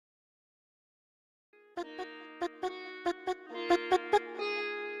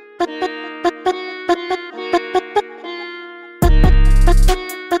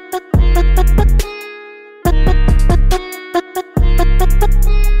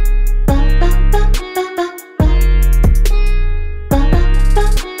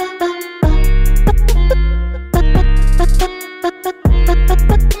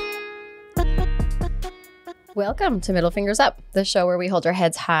Welcome to Middle Fingers Up, the show where we hold our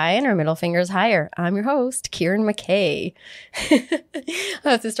heads high and our middle fingers higher. I'm your host, Kieran McKay. I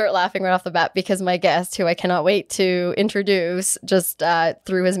have to start laughing right off the bat because my guest, who I cannot wait to introduce, just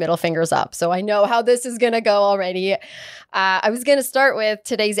threw his middle fingers up. So I know how this is going to go already. I was going to start with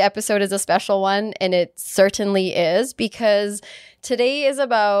today's episode is a special one, and it certainly is, because today is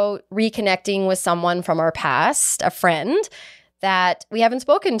about reconnecting with someone from our past, a friend that we haven't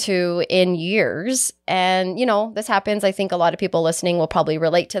spoken to in years. And, you know, this happens. I think a lot of people listening will probably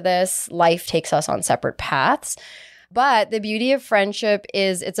relate to this. Life takes us on separate paths. But the beauty of friendship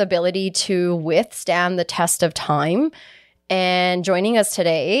is its ability to withstand the test of time. And joining us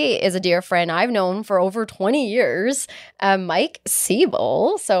today is a dear friend I've known for over 20 years, Mike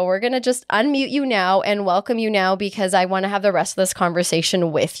Seibel. So we're going to just unmute you now and welcome you now because I want to have the rest of this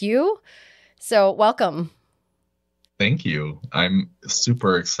conversation with you. So welcome. Thank you. I'm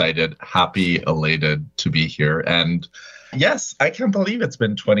super excited, happy, elated to be here. And yes, I can't believe it's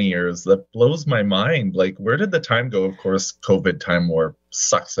been 20 years. That blows my mind. Like, where did the time go? Of course, COVID time war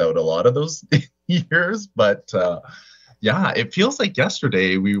sucks out a lot of those years. But yeah, it feels like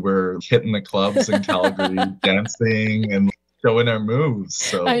yesterday we were hitting the clubs in Calgary, dancing and showing our moves.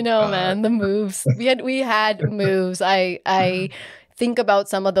 So I know, man, the moves. We had moves. I think about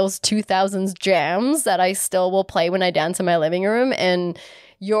some of those 2000s jams that I still will play when I dance in my living room, and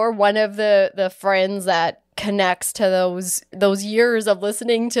you're one of the friends that connects to those years of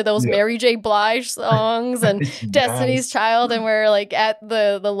listening to those Mary J. Blige songs and yes. Destiny's Child, and we're like at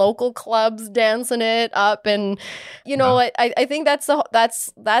the local clubs dancing it up. And you know, I think that's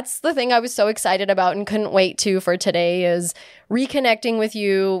the thing I was so excited about and couldn't wait for today is reconnecting with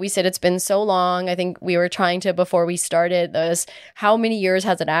you. We said it's been so long. I think we were trying to, before we started this, how many years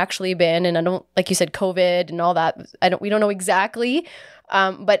has it actually been? And I don't, like you said, COVID and all that. We don't know exactly.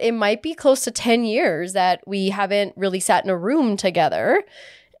 But it might be close to 10 years that we haven't really sat in a room together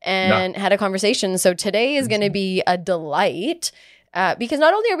and had a conversation. So today is going to be a delight because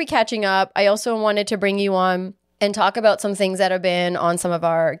not only are we catching up, I also wanted to bring you on and talk about some things that have been on some of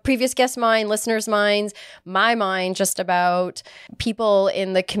our previous guests' mind, listeners' minds, my mind, just about people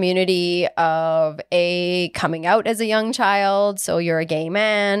in the community of coming out as a young child. So you're a gay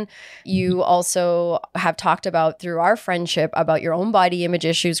man. You also have talked about, through our friendship, about your own body image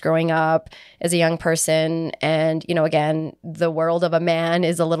issues growing up as a young person. And, you know, again, the world of a man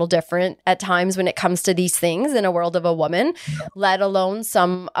is a little different at times when it comes to these things than a world of a woman, let alone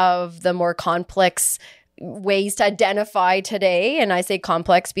some of the more complex ways to identify today. And I say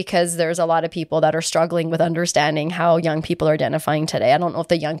complex because there's a lot of people that are struggling with understanding how young people are identifying today. I don't know if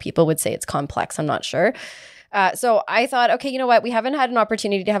the young people would say it's complex. I'm not sure. So I thought, okay, you know what? We haven't had an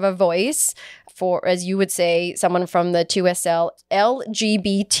opportunity to have a voice for, as you would say, someone from the 2SL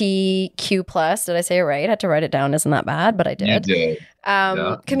LGBTQ+. Did I say it right? I had to write it down. Isn't that bad? But I did. You did.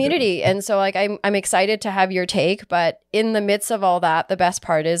 Community. You did. And so like, I'm excited to have your take, but in the midst of all that, the best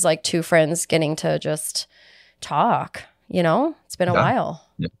part is like two friends getting to just talk, you know, it's been a while.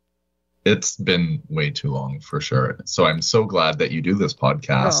 Yeah. It's been way too long for sure. So I'm so glad that you do this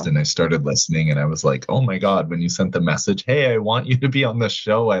podcast. And I started listening and I was like, oh my God, when you sent the message, hey, I want you to be on the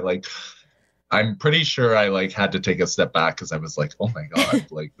show. I'm pretty sure I had to take a step back because I was like, oh my God,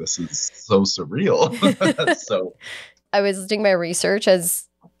 like this is so surreal. So I was doing my research as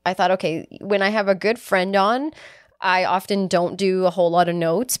I thought, okay, when I have a good friend on, I often don't do a whole lot of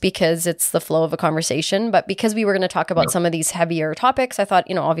notes because it's the flow of a conversation. But because we were going to talk about some of these heavier topics, I thought,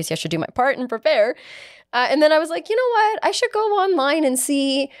 you know, obviously I should do my part and prepare. And then I was like, you know what? I should go online and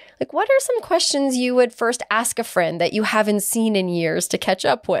see, like, what are some questions you would first ask a friend that you haven't seen in years to catch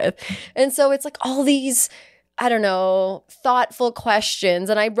up with? And so it's like all these, I don't know, thoughtful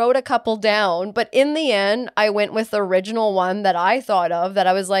questions. And I wrote a couple down. But in the end, I went with the original one that I thought of that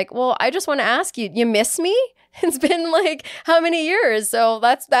I was like, well, I just want to ask you, you miss me? It's been like how many years? So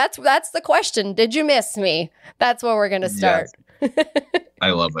that's the question. Did you miss me? That's where we're going to start. Yes.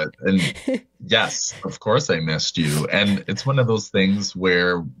 I love it. And yes, of course I missed you. And it's one of those things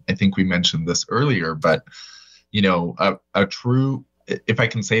where I think we mentioned this earlier, but you know, a true, if I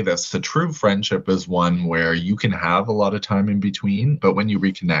can say this, a true friendship is one where you can have a lot of time in between, but when you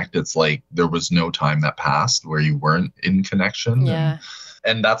reconnect, it's like there was no time that passed where you weren't in connection. Yeah.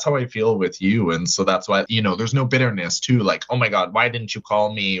 And that's how I feel with you. And so that's why, there's no bitterness too. Like, oh my God, why didn't you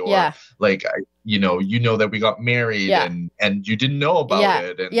call me? Or like, you know that we got married and you didn't know about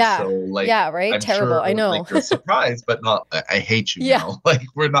it. And so like, right. I'm Terrible. sure, I know. Like, you're surprised, but not, I hate you now. Like,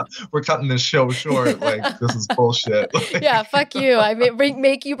 we're cutting this show short. Like, this is bullshit. Like, fuck you. I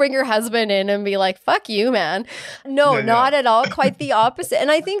make you bring your husband in and be like, fuck you, man. No, not at all. Quite the opposite.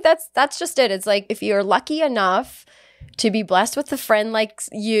 And I think that's just it. It's like, if you're lucky enough to be blessed with a friend like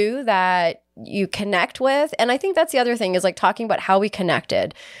you that you connect with. And I think that's the other thing, is like talking about how we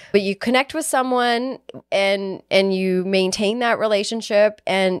connected. But you connect with someone and you maintain that relationship.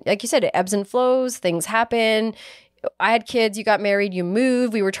 And like you said, it ebbs and flows, things happen. I had kids, you got married, you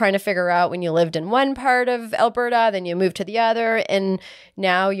moved. We were trying to figure out when you lived in one part of Alberta, then you moved to the other. And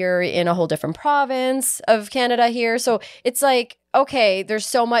now you're in a whole different province of Canada here. So it's like, okay, there's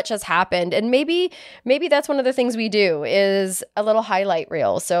so much has happened. And maybe that's one of the things we do, is a little highlight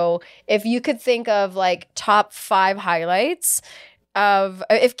reel. So if you could think of like top 5 highlights of,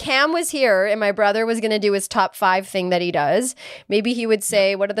 if Cam was here and my brother was going to do his top 5 thing that he does, maybe he would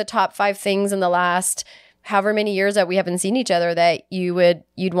say, what are the top 5 things in the last however many years that we haven't seen each other that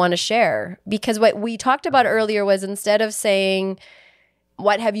you'd want to share? Because what we talked about earlier was, instead of saying,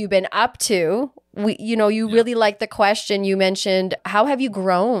 what have you been up to? You really like the question you mentioned, how have you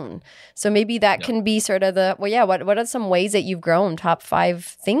grown? So maybe that can be sort of the, what are some ways that you've grown? Top 5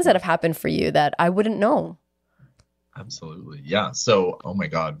 things that have happened for you that I wouldn't know. Absolutely. Yeah. So, oh my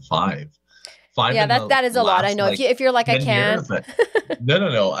God, 5. Yeah, that is a lot. I know. Like, if you're like, I can't.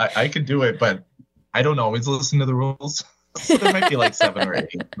 No. I could do it, but I don't always listen to the rules. So there might be like 7 or 8,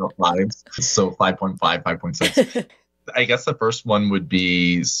 not 5s. So 5.5, 5.6. I guess the first one would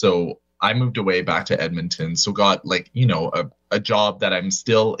be, so I moved away back to Edmonton. So got like, a job that I'm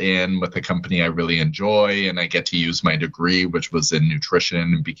still in with a company I really enjoy. And I get to use my degree, which was in nutrition,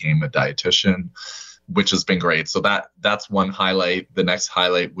 and became a dietitian, which has been great. So that's one highlight. The next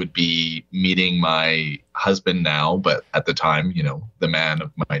highlight would be meeting my husband now, but at the time, the man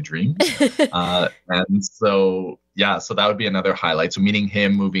of my dreams. And so, so that would be another highlight. So meeting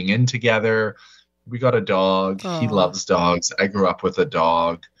him, moving in together. We got a dog. Aww. He loves dogs. I grew up with a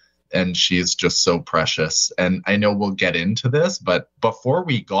dog, and she's just so precious. And I know we'll get into this, but before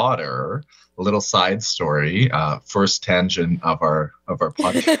we got her, a little side story, first tangent of our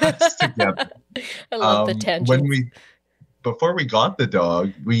podcast together. I love the tangent. Before we got the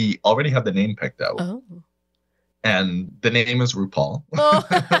dog, we already had the name picked out. Oh. And the name is RuPaul.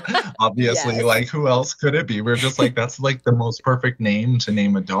 Oh. Obviously, yes. Like, who else could it be? We're just like, that's like the most perfect name to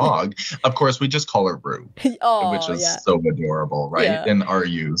name a dog. Of course, we just call her Ru, which is so adorable, right? Yeah. In our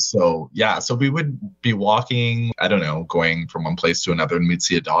use. So, so we would be walking, I don't know, going from one place to another, and we'd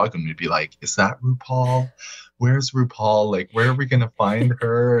see a dog, and we'd be like, is that RuPaul? Where's RuPaul? Like, where are we going to find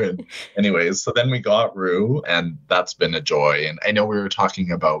her? And anyways, so then we got Ru, and that's been a joy. And I know we were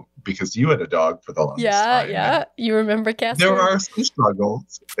talking about, because you had a dog for the longest time. Yeah. You remember, Cassie? There are some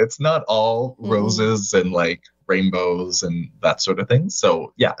struggles. It's not all roses and like rainbows and that sort of thing.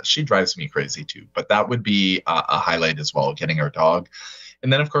 So she drives me crazy too. But that would be a highlight as well, getting our dog.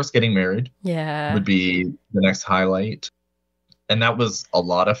 And then, of course, getting married would be the next highlight. And that was a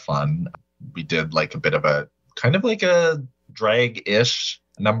lot of fun. We did like a bit of a, kind of like a drag-ish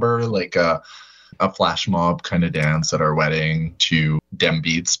number, like a flash mob kind of dance at our wedding to Dem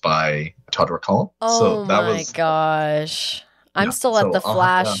Beats by Todd Recall. Oh, so that my gosh. I'm still at the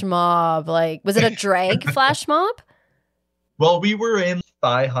flash mob. Like, was it a drag flash mob? Well, we were in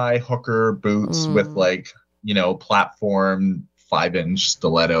thigh-high hooker boots with like, platform 5-inch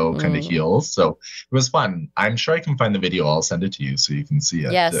stiletto kind of heels. So it was fun. I'm sure I can find the video. I'll send it to you so you can see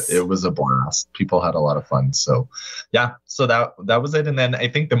it. Yes. It was a blast. People had a lot of fun. So so that was it. And then I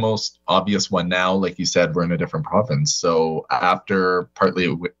think the most obvious one now, like you said, we're in a different province. So after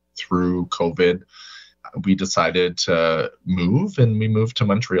partly through COVID, we decided to move, and we moved to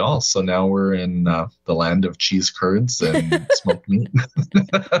Montreal. So now we're in the land of cheese curds and smoked meat,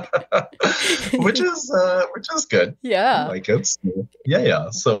 which is good. Yeah, I like it.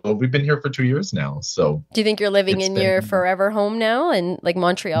 So, So we've been here for 2 years now. So do you think you're living in your forever home now, and like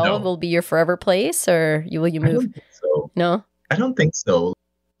Montreal will be your forever place, or will you move? I don't think so. No, I don't think so.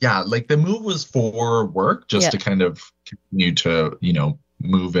 Yeah, like the move was for work, just to kind of continue to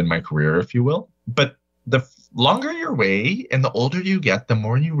move in my career, if you will. But the longer you're away and the older you get, the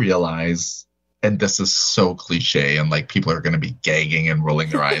more you realize, and this is so cliche, and like people are going to be gagging and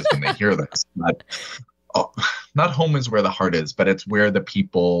rolling their eyes when they hear this, but not home is where the heart is, but it's where the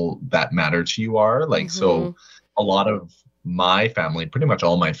people that matter to you are. Like, so a lot of my family, pretty much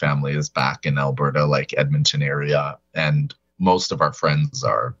all my family is back in Alberta, like Edmonton area. And most of our friends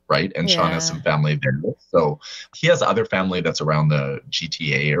are, right? And Sean has Yeah. some family there. So he has other family that's around the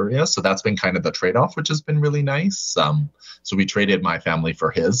GTA area. So that's been kind of the trade-off, which has been really nice. So we traded my family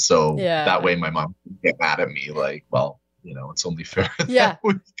for his. So that Yeah. way my mom can get mad at me like, well, it's only fair Yeah. that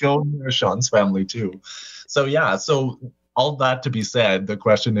we go near Sean's family too. So yeah, so all that to be said, the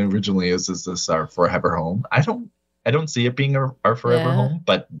question originally is this our forever home? I don't see it being our forever Yeah. home,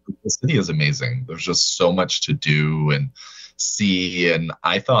 but the city is amazing. There's just so much to do and see. And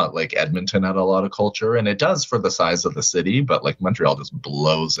I thought like Edmonton had a lot of culture, and it does for the size of the city, but like Montreal just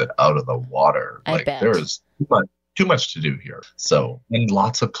blows it out of the water. I Like bet. there's too much to do here. So, and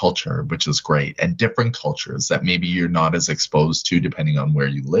lots of culture, which is great, and different cultures that maybe you're not as exposed to depending on where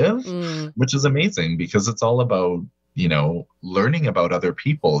you live, which is amazing because it's all about, learning about other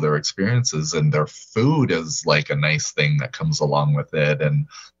people, their experiences, and their food is like a nice thing that comes along with it, and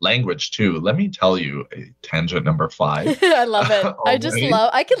language too. Let me tell you, tangent number 5. I love it.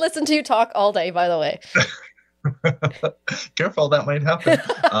 I could listen to you talk all day, by the way. Careful, that might happen.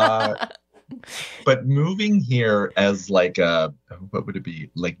 But moving here as like what would it be?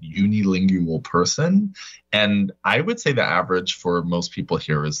 Like unilingual person. And I would say the average for most people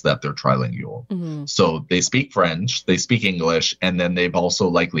here is that they're trilingual. Mm-hmm. So they speak French, they speak English, and then they've also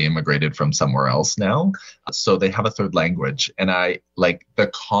likely immigrated from somewhere else now. So they have a third language. And I like the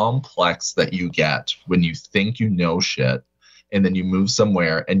complex that you get when you think you know shit, and then you move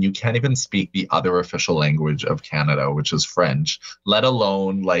somewhere and you can't even speak the other official language of Canada, which is French, let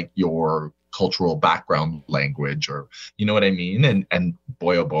alone like your cultural background language, or you know what I mean? And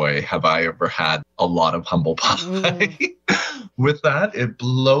boy, oh boy, have I ever had a lot of humble pie with that. It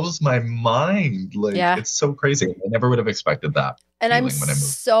blows my mind. Like, it's so crazy. I never would have expected that. And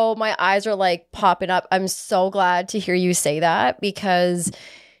my eyes are like popping up. I'm so glad to hear you say that, because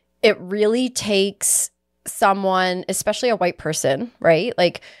it really takes someone, especially a white person, right?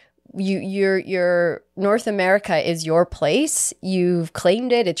 Like your North America is your place. You've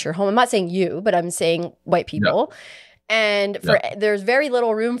claimed it. It's your home. I'm not saying you, but I'm saying white people. Yeah. And there's very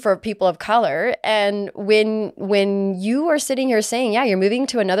little room for people of color. And when you are sitting here saying, you're moving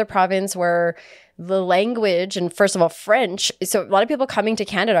to another province where the language, and first of all, French. So a lot of people coming to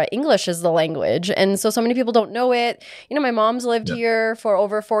Canada, English is the language. And so many people don't know it. My mom's lived here for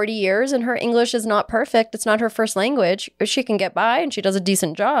over 40 years and her English is not perfect. It's not her first language. She can get by and she does a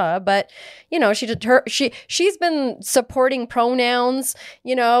decent job. But, she's been supporting pronouns,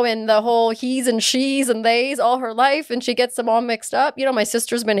 and the whole he's and she's and they's all her life. And she gets them all mixed up. My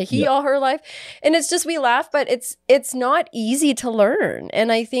sister's been a he all her life. And it's just, we laugh, but it's not easy to learn.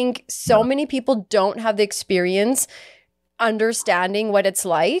 And I think so many people don't have the experience understanding what it's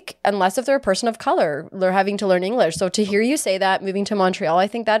like, unless if they're a person of color, they're having to learn English. So to hear you say that, moving to Montreal, I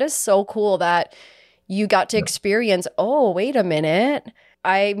think that is so cool that you got to experience, oh, wait a minute,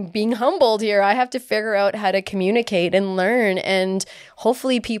 I'm being humbled here. I have to figure out how to communicate and learn. And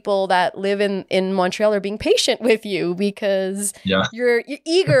hopefully people that live in Montreal are being patient with you, because you're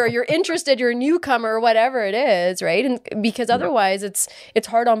eager, you're interested, you're a newcomer, whatever it is, right? And because otherwise it's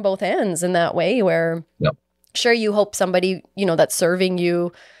hard on both ends in that way where sure, you hope somebody, that's serving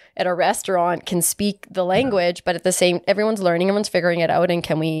you at a restaurant can speak the language, but at the same, everyone's learning, everyone's figuring it out. And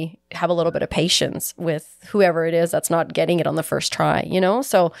can we have a little bit of patience with whoever it is that's not getting it on the first try,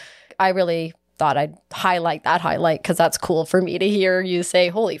 So I really thought I'd highlight because that's cool for me to hear you say,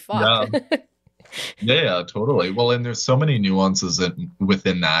 holy fuck. Yeah, totally. Well, and there's so many nuances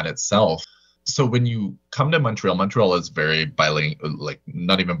within that itself. So when you come to Montreal is very bilingual, like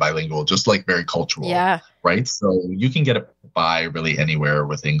not even bilingual, just like very cultural. Yeah. Right. So you can get by really anywhere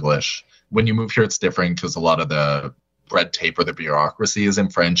with English. When you move here, it's different because a lot of the red tape or the bureaucracy is in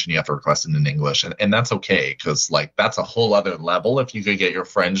French and you have to request it in English. And that's okay, because like that's a whole other level. If you could get your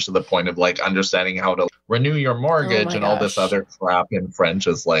French to the point of like understanding how to renew your mortgage and all this other crap in French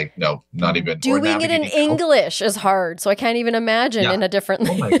is like, no, not even. Doing it in English is hard. So I can't even imagine in a different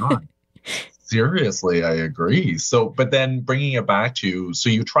language. Oh my God. Seriously, I agree. So, but then bringing it back to, so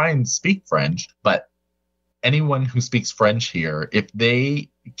you try and speak French, but anyone who speaks French here, if they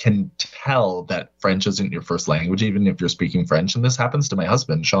can tell that French isn't your first language, even if you're speaking French, and this happens to my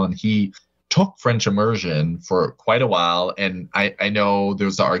husband, Sean, he took French immersion for quite a while. And I know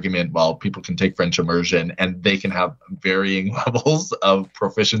there's the argument, well, people can take French immersion and they can have varying levels of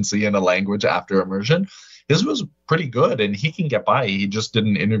proficiency in a language after immersion. His was pretty good and he can get by. He just did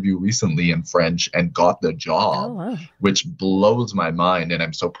an interview recently in French and got the job, which blows my mind. And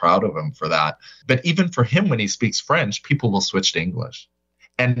I'm so proud of him for that. But even for him, when he speaks French, people will switch to English.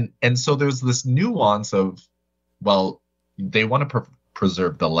 And so there's this nuance of, well, they want to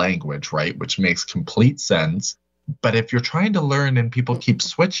preserve the language, right? Which makes complete sense. But if you're trying to learn and people keep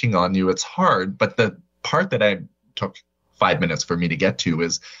switching on you, it's hard. But the part that I took 5 minutes for me to get to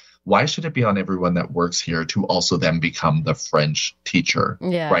is, why should it be on everyone that works here to also then become the French teacher,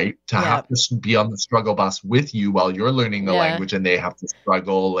 right? To have to be on the struggle bus with you while you're learning the language, and they have to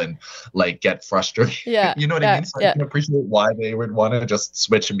struggle and like get frustrated. You know what I mean? So I can appreciate why they would want to just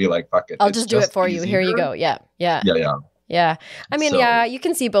switch and be like, fuck it. I'll just do it for you. Here you go. Yeah. I mean, you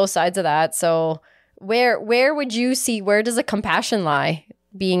can see both sides of that. So where would you see, where does the compassion lie?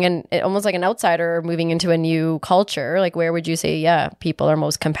 Being almost like an outsider moving into a new culture, like where would you say, people are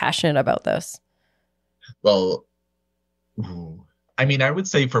most compassionate about this? Well, I mean, I would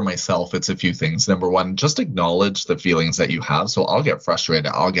say for myself, it's a few things. Number one, just acknowledge the feelings that you have. So I'll get frustrated,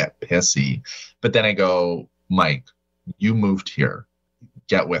 I'll get pissy, but then I go, Mike, you moved here,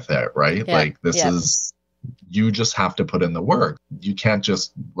 get with it, right? Like this is, you just have to put in the work. You can't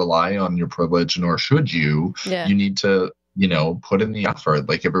just rely on your privilege, nor should you. You need to, put in the effort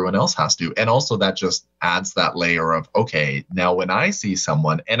like everyone else has to. And also that just adds that layer of, okay, now when I see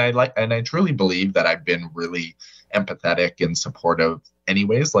someone, and I truly believe that I've been really empathetic and supportive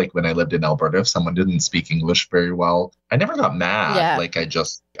anyways. Like when I lived in Alberta, if someone didn't speak English very well, I never got mad. Like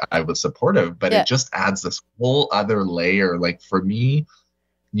I was supportive, but it just adds this whole other layer. Like for me,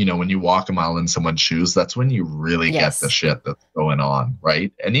 when you walk a mile in someone's shoes, that's when you really get the shit that's going on,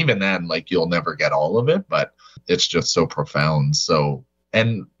 right? And even then, like, you'll never get all of it, but it's just so profound. So,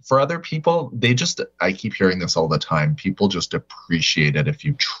 and for other people, I keep hearing this all the time. People just appreciate it if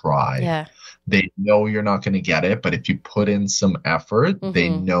you try. They know you're not going to get it, but if you put in some effort, they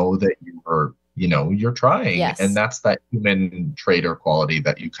know that you're trying. And that's that human trait or quality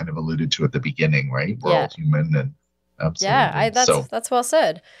that you kind of alluded to at the beginning, right? We're all human, and absolutely. That's well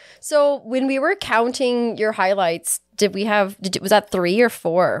said. So when we were counting your highlights, was that 3 or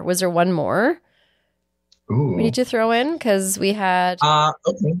 4? Was there one more? Ooh. We need to throw in because we had.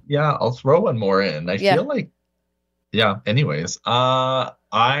 Okay. Yeah, I'll throw one more in. I feel like, anyways, and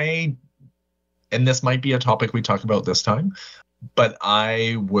this might be a topic we talk about this time, but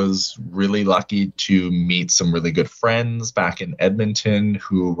I was really lucky to meet some really good friends back in Edmonton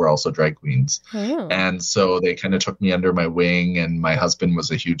who were also drag queens. And so they kind of took me under my wing, and my husband was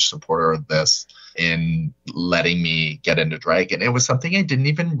a huge supporter of this in letting me get into drag. And it was something I didn't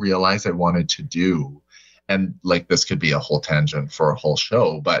even realize I wanted to do. And like, this could be a whole tangent for a whole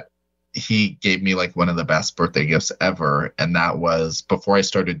show, but he gave me like one of the best birthday gifts ever. And that was before I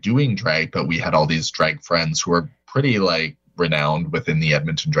started doing drag, but we had all these drag friends who were pretty like renowned within the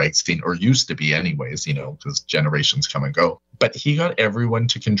Edmonton drag scene, or used to be anyways, because generations come and go. But he got everyone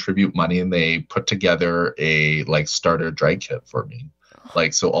to contribute money, and they put together a like starter drag kit for me.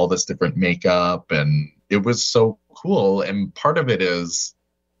 Like, so all this different makeup, and it was so cool. And part of it is,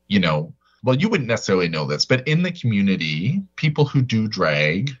 well, you wouldn't necessarily know this, but in the community, people who do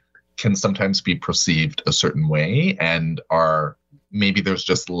drag can sometimes be perceived a certain way, and maybe there's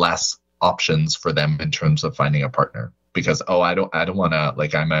just less options for them in terms of finding a partner. Because, I don't want to,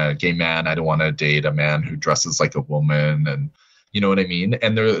 like, I'm a gay man, I don't want to date a man who dresses like a woman, and you know what I mean?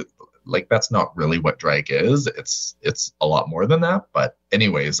 And they're like, that's not really what drag is. It's a lot more than that. But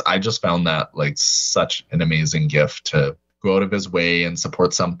anyways, I just found that like such an amazing gift to go out of his way and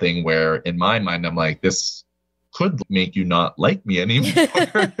support something where in my mind, I'm like, this could make you not like me anymore.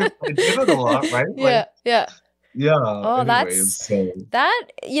 I did it a lot, right? Yeah. Oh, anyways,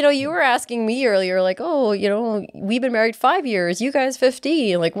 you were asking me earlier, like, we've been married 5 years, you guys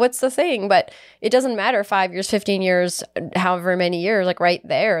 15, like, what's the thing? But it doesn't matter, 5 years, 15 years, however many years, like right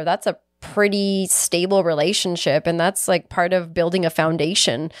there, that's a pretty stable relationship. And that's like part of building a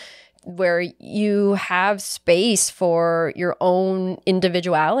foundation where you have space for your own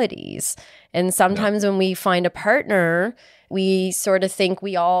individualities. And sometimes when we find a partner, we sort of think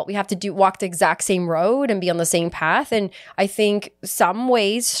we have to walk the exact same road and be on the same path. And I think some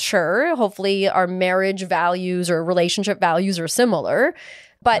ways, sure, hopefully our marriage values or relationship values are similar.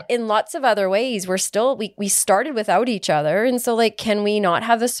 But in lots of other ways, we're still, we started without each other. And so like, can we not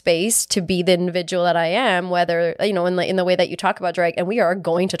have the space to be the individual that I am, whether, in the way that you talk about drag, and we are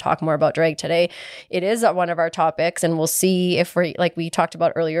going to talk more about drag today. It is one of our topics, and we'll see if we're, like we talked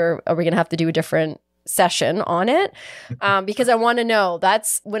about earlier, are we going to have to do a different session on it? Because I want to know,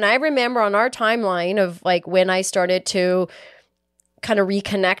 that's when I remember on our timeline of like when I started to kind of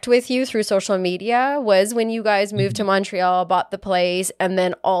reconnect with you through social media was when you guys moved to Montreal, bought the place, and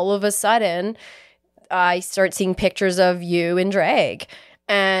then all of a sudden I start seeing pictures of you in drag.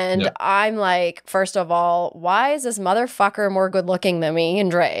 And I'm like, first of all, why is this motherfucker more good looking than me in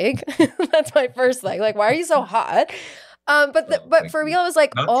drag? That's my first thing. Like, why are you so hot? But for real, I was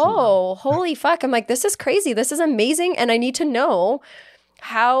like, Not oh, holy fuck. I'm like, this is crazy. This is amazing. And I need to know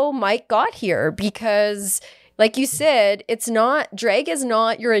how Mike got here because, like you said, drag is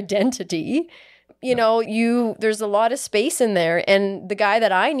not your identity. You know, there's a lot of space in there. And the guy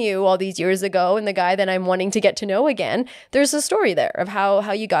that I knew all these years ago and the guy that I'm wanting to get to know again, there's a story there of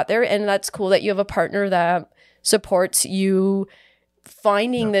how you got there. And that's cool that you have a partner that supports you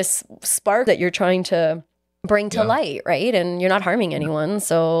finding this spark that you're trying to bring to light, right? And you're not harming anyone.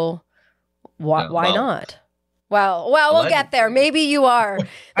 So why not? Well, we'll get there. Maybe you are.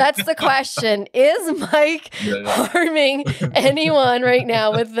 That's the question. Is Mike harming anyone right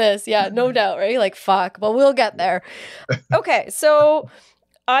now with this? Yeah, no doubt, right? Like, fuck. But we'll get there. Okay, so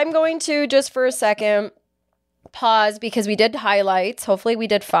I'm going to just for a second pause because we did highlights. Hopefully we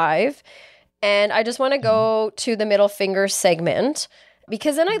did 5. And I just want to go to the middle finger segment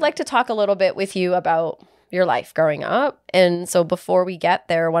because then I'd like to talk a little bit with you about your life growing up. And so before we get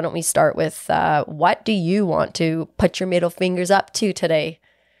there, why don't we start with what do you want to put your middle fingers up to today?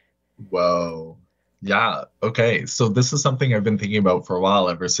 Whoa. Yeah. Okay. So this is something I've been thinking about for a while,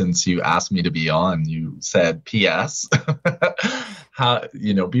 ever since you asked me to be on. You said, P.S.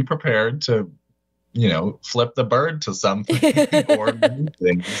 Be prepared to, flip the bird to something or new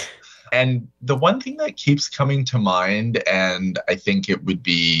things. And the one thing that keeps coming to mind, and I think it would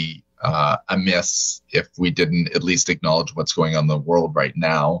be amiss if we didn't at least acknowledge what's going on in the world right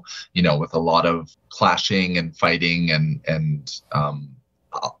now, with a lot of clashing and fighting and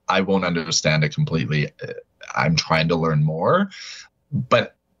I won't understand it completely. I'm trying to learn more,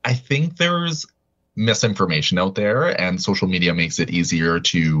 but I think there's misinformation out there and social media makes it easier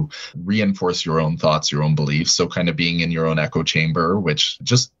to reinforce your own thoughts, your own beliefs. So kind of being in your own echo chamber, which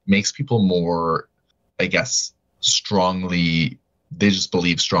just makes people more, I guess, they just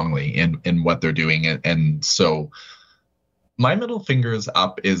believe strongly in what they're doing. And so my middle fingers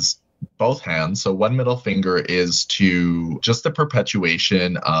up is both hands. So one middle finger is to just the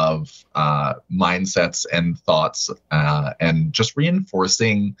perpetuation of mindsets and thoughts and just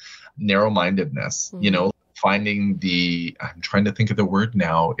reinforcing narrow-mindedness, finding I'm trying to think of the word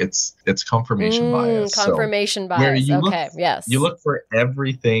now. It's confirmation bias. Confirmation bias. You look for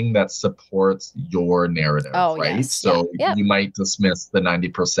everything that supports your narrative, right? Yes. So you might dismiss the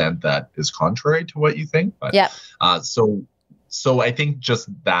 90% that is contrary to what you think. But so I think just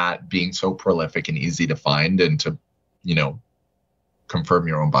that being so prolific and easy to find and to, confirm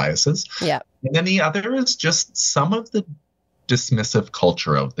your own biases. Yeah. And then the other is just some of the dismissive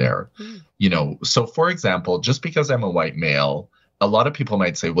culture out there. So for example, just because I'm a white male, a lot of people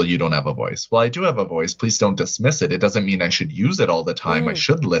might say, well, you don't have a voice. Well, I do have a voice. Please don't dismiss it. It doesn't mean I should use it all the time. I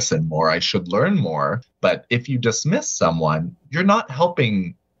should listen more. I should learn more. But if you dismiss someone, you're not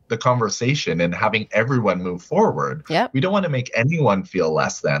helping the conversation and having everyone move forward. We don't want to make anyone feel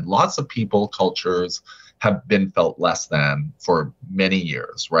less than. Lots of people, cultures have been felt less than for many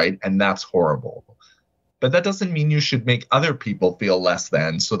years, right? And that's horrible. But that doesn't mean you should make other people feel less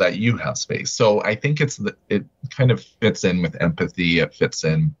than so that you have space. So I think it kind of fits in with empathy. It fits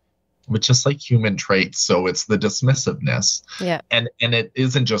in with just like human traits. So it's the dismissiveness. Yeah. And it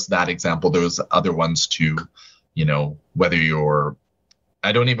isn't just that example. There's other ones too, whether you're,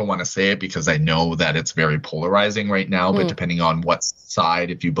 I don't even want to say it because I know that it's very polarizing right now, but depending on what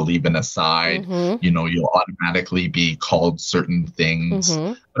side, if you believe in a side, you'll automatically be called certain things.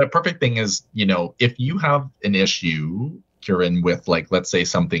 But a perfect thing is, if you have an issue, Kieran, with let's say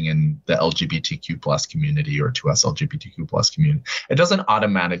something in the LGBTQ plus community or to us LGBTQ plus community, it doesn't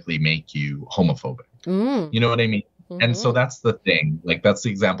automatically make you homophobic. You know what I mean? And so that's the thing. That's the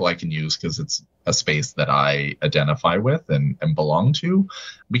example I can use because it's a space that I identify with and belong to.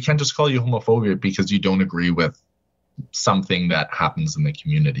 We can't just call you homophobic because you don't agree with something that happens in the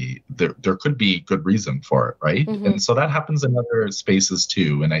community. There could be good reason for it, right? And so that happens in other spaces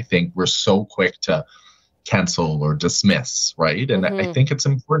too. And I think we're so quick to cancel or dismiss, right? And I think it's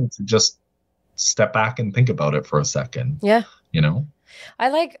important to just step back and think about it for a second. Yeah.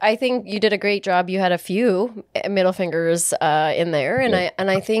 I think you did a great job. You had a few middle fingers in there, and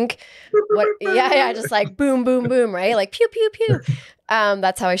I think just like boom, boom, boom, right? Like pew, pew, pew.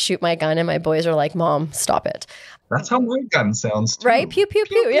 That's how I shoot my gun, and my boys are like, "Mom, stop it." That's how my gun sounds too. Right? Pew, pew,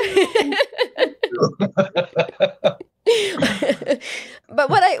 pew. But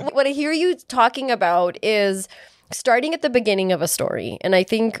what I hear you talking about is starting at the beginning of a story. And I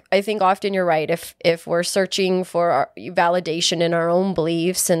think often you're right. If we're searching for validation in our own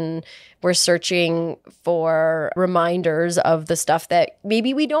beliefs, and we're searching for reminders of the stuff that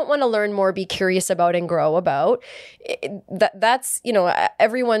maybe we don't want to learn more, be curious about, and grow about, that's,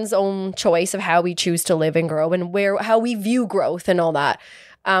 everyone's own choice of how we choose to live and grow, and how we view growth and all that.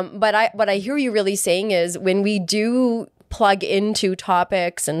 But what I hear you really saying is, when we do plug into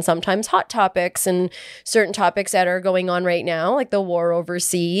topics, and sometimes hot topics, and certain topics that are going on right now, like the war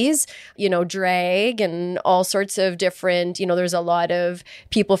overseas, drag, and all sorts of different, there's a lot of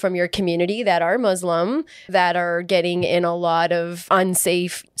people from your community that are Muslim that are getting in a lot of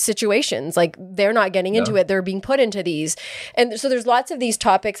unsafe situations. Like, they're not getting into it, they're being put into these. And so there's lots of these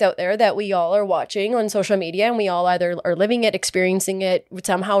topics out there that we all are watching on social media, and we all either are living it, experiencing it,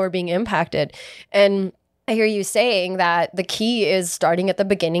 somehow are being impacted. And I hear you saying that the key is starting at the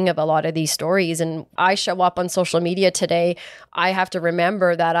beginning of a lot of these stories. And I show up on social media today, I have to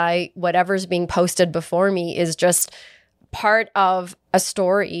remember that whatever's being posted before me is just part of a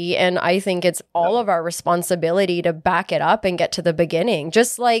story. And I think it's all of our responsibility to back it up and get to the beginning.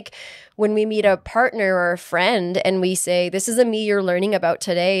 Just like when we meet a partner or a friend and we say, this is a me you're learning about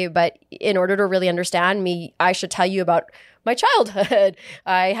today, but in order to really understand me, I should tell you about my childhood.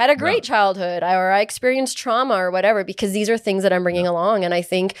 I had a great childhood, or I experienced trauma or whatever, because these are things that I'm bringing along. And I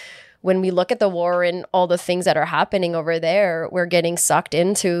think when we look at the war and all the things that are happening over there, we're getting sucked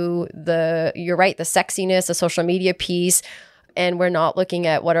into you're right, the sexiness, the social media piece. And we're not looking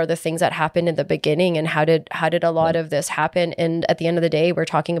at what are the things that happened in the beginning, and how did a lot of this happen. And at the end of the day, we're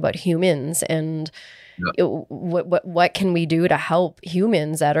talking about humans, and what can we do to help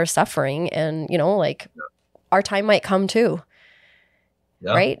humans that are suffering? And, our time might come too,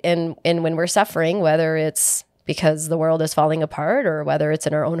 right? And when we're suffering, whether it's because the world is falling apart, or whether it's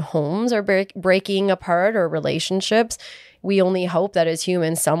in our own homes or breaking apart, or relationships, we only hope that as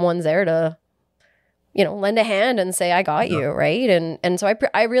humans, someone's there to, lend a hand and say, I got you, right? And so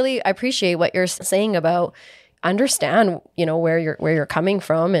I really appreciate what you're saying about understand, where you're coming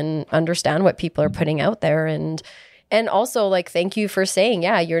from, and understand what people are putting out there. And also, like, thank you for saying,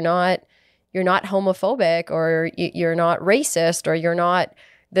 you're not homophobic, or you're not racist, or you're not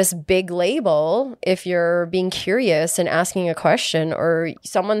this big label. If you're being curious and asking a question, or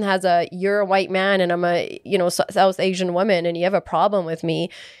someone you're a white man and I'm a, South Asian woman, and you have a problem with me,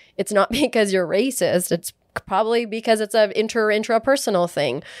 it's not because you're racist. It's probably because it's an intrapersonal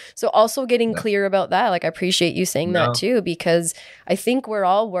thing. So also getting clear about that. Like, I appreciate you saying that too, because I think we're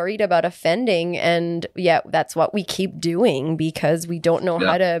all worried about offending, and that's what we keep doing, because we don't know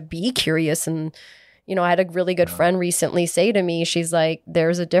how to be curious. And, I had a really good friend recently say to me, she's like,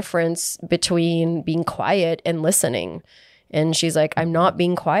 there's a difference between being quiet and listening. And she's like, I'm not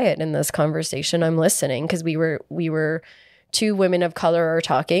being quiet in this conversation, I'm listening. Because we were two women of color are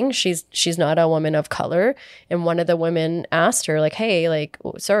talking. She's not a woman of color. And one of the women asked her, like, hey, like,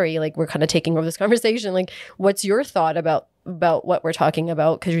 sorry, like, we're kind of taking over this conversation. Like, what's your thought about what we're talking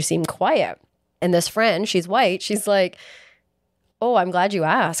about? Because you seem quiet. And this friend, she's white, she's like, oh, I'm glad you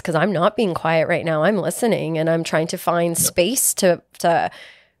asked, because I'm not being quiet right now. I'm listening, and I'm trying to find space to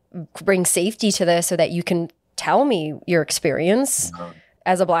bring safety to this, so that you can tell me your experience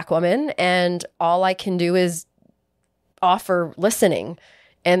as a Black woman. And all I can do is offer listening.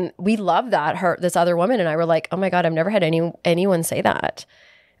 And we love that. This other woman and I were like, oh my God, I've never had anyone say that,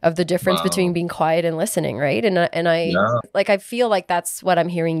 of the difference between being quiet and listening, right? And I I feel like that's what I'm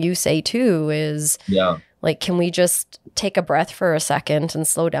hearing you say too, is like, can we just take a breath for a second and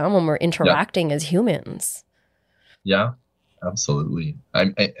slow down when we're interacting as humans? Yeah, absolutely. I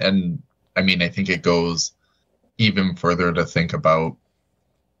think it goes even further to think about,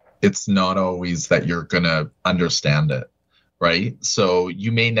 it's not always that you're going to understand it, right? So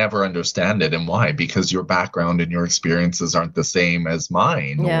you may never understand it. And why? Because your background and your experiences aren't the same as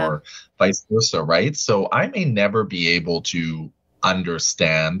mine, or vice versa, right? So I may never be able to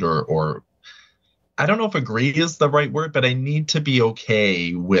understand, or I don't know if agree is the right word, but I need to be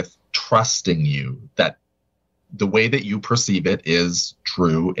okay with trusting you that the way that you perceive it is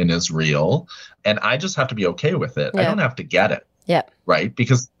true and is real. And I just have to be okay with it. I don't have to get it. Yeah. Right.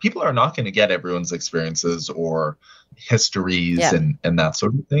 Because people are not going to get everyone's experiences or histories and that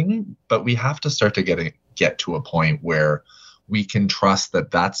sort of thing. But we have to start to get to a point where we can trust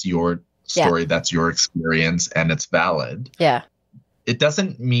that that's your story, that's your experience, and it's valid. Yeah. It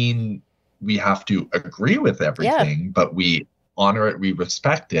doesn't mean we have to agree with everything, but we honor it, we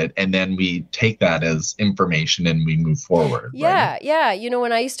respect it, and then we take that as information and we move forward. Yeah. Right? Yeah.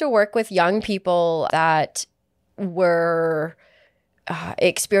 When I used to work with young people that were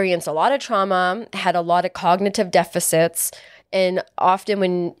experienced a lot of trauma, had a lot of cognitive deficits. And often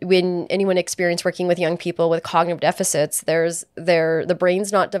when anyone experiences working with young people with cognitive deficits, the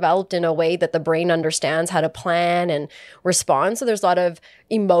brain's not developed in a way that the brain understands how to plan and respond. So there's a lot of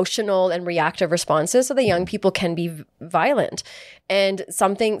emotional and reactive responses. So the young people can be violent. And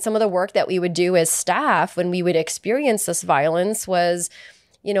some of the work that we would do as staff when we would experience this violence was,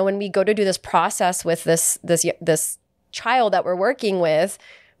 when we go to do this process with this child that we're working with,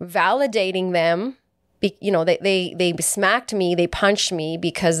 validating them. They smacked me, they punched me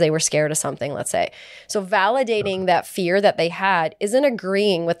because they were scared of something, let's say. So validating that fear that they had isn't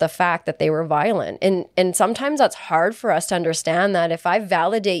agreeing with the fact that they were violent. And sometimes that's hard for us to understand that if I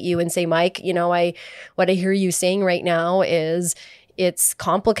validate you and say, Mike, what I hear you saying right now is it's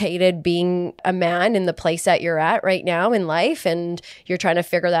complicated being a man in the place that you're at right now in life, and you're trying to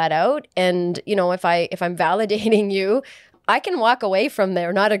figure that out. And, if I'm validating you, I can walk away from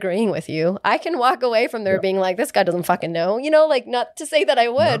there not agreeing with you. I can walk away from there being like, this guy doesn't fucking know, not to say that I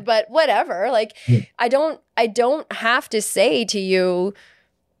would, but whatever. Like, I don't have to say to you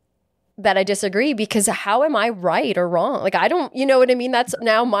that I disagree, because how am I right or wrong? Like, I don't, you know what I mean? That's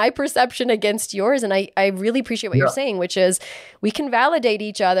now my perception against yours. And I really appreciate what you're saying, which is we can validate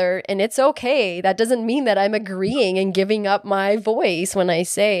each other and it's okay. That doesn't mean that I'm agreeing and giving up my voice when I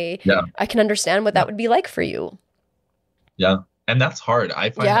say, I can understand what that would be like for you. Yeah. And that's hard. I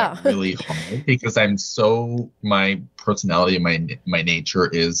find that really hard because my personality and my nature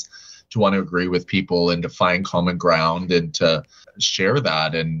is to want to agree with people and to find common ground and to share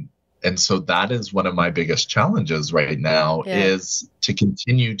that. And so that is one of my biggest challenges right now is to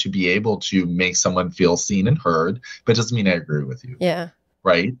continue to be able to make someone feel seen and heard, but it doesn't mean I agree with you. Yeah.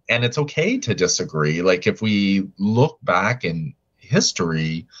 Right. And it's okay to disagree. Like if we look back in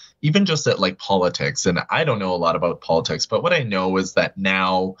history, even just at like politics, and I don't know a lot about politics, but what I know is that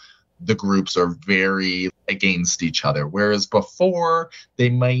now the groups are very against each other. Whereas before they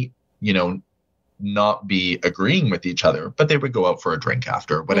might, not be agreeing with each other, but they would go out for a drink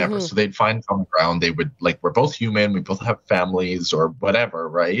after, whatever. So they'd find common ground. They would we're both human. We both have families or whatever.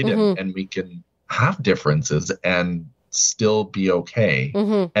 Right. And we can have differences and still be okay.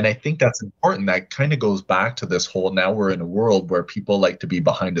 And I think that's important. That kind of goes back to this whole, now we're in a world where people like to be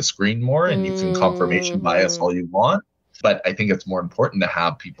behind a screen more and you can confirmation bias all you want. But I think it's more important to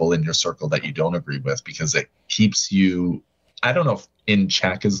have people in your circle that you don't agree with, because it keeps you, I don't know if in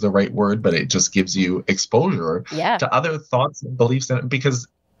check is the right word, but it just gives you exposure to other thoughts and beliefs. Because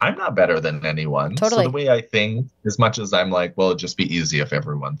I'm not better than anyone. Totally. So the way I think, as much as I'm like, well, it'd just be easy if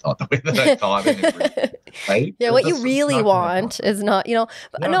everyone thought the way that I thought. And agreed, right? Yeah, what you really want is not, No,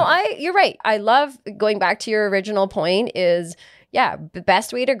 you're right. I love going back to your original point is, the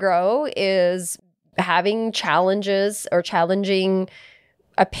best way to grow is having challenges or challenging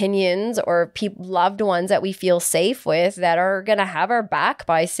opinions or loved ones that we feel safe with that are going to have our back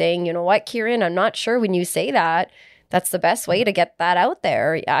by saying, you know what, Kieran, I'm not sure when you say that. That's the best way to get that out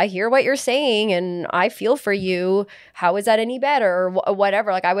there. I hear what you're saying and I feel for you. How is that any better or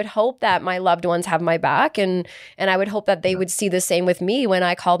whatever? Like, I would hope that my loved ones have my back and I would hope that they would see the same with me when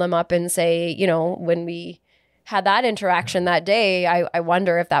I call them up and say, when we had that interaction that day, I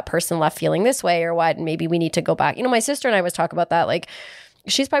wonder if that person left feeling this way or what, and maybe we need to go back. My sister and I was talking about that. Like,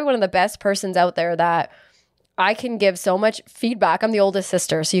 she's probably one of the best persons out there that I can give so much feedback. I'm the oldest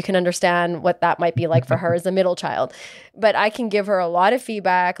sister, so you can understand what that might be like for her as the middle child. But I can give her a lot of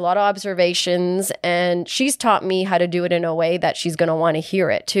feedback, a lot of observations, and she's taught me how to do it in a way that she's going to want to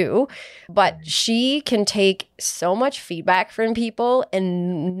hear it too. But she can take so much feedback from people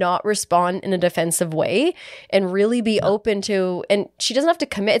and not respond in a defensive way and really be open to, and she doesn't have to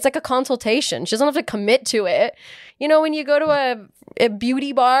commit. It's like a consultation. She doesn't have to commit to it. When you go to a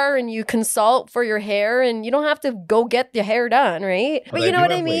beauty bar and you consult for your hair and you don't have to go get your hair done, right? But you know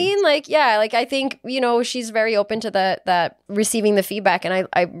what I mean? I think, she's very open to that receiving the feedback. And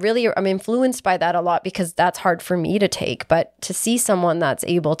I'm influenced by that a lot because that's hard for me to take. But to see someone that's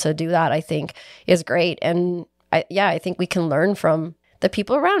able to do that, I think is great. And I think we can learn from the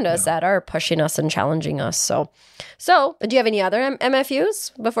people around us that are pushing us and challenging us. So do you have any other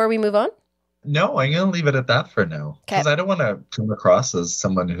MFUs before we move on? No, I'm going to leave it at that for now. Because I don't want to come across as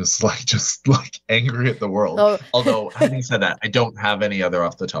someone who's just angry at the world. Oh. Although, having said that, I don't have any other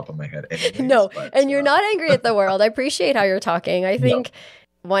off the top of my head. Anyways, no, and you're not angry at the world. I appreciate how you're talking. I think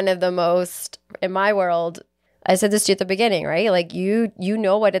one of the most, in my world, I said this to you at the beginning, right? Like you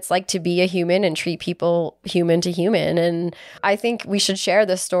know what it's like to be a human and treat people human to human. And I think we should share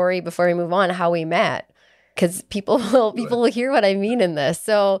this story before we move on, how we met. because people will hear what I mean in this.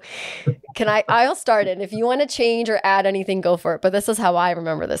 So I'll start it. If you want to change or add anything, go for it. But this is how I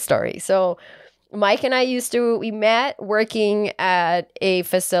remember this story. So Mike and I we met working at a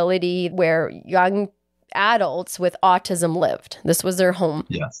facility where young adults with autism lived. This was their home.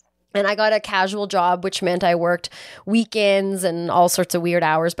 Yes. And I got a casual job, which meant I worked weekends and all sorts of weird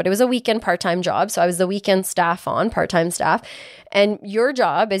hours, but it was a weekend part-time job. So I was the weekend part-time staff. And your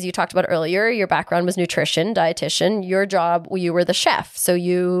job, as you talked about earlier, your background was nutrition, dietitian. Your job, you were the chef. So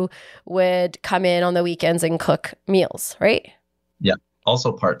you would come in on the weekends and cook meals, right? Yeah.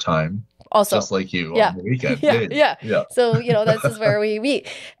 Also part-time. Also, just like you yeah. on the weekend. Yeah. So, this is where we meet.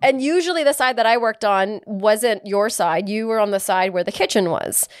 And usually the side that I worked on wasn't your side. You were on the side where the kitchen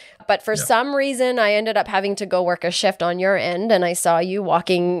was. But for some reason, I ended up having to go work a shift on your end. And I saw you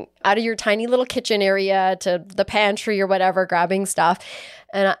walking out of your tiny little kitchen area to the pantry or whatever, grabbing stuff.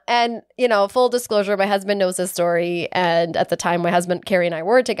 And full disclosure, my husband knows this story. And at the time, my husband, Carrie, and I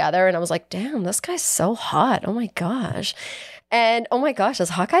were together. And I was like, damn, this guy's so hot. Oh my gosh. And oh my gosh,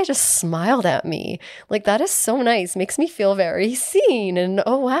 this hot guy just smiled at me. Like, that is so nice. Makes me feel very seen. And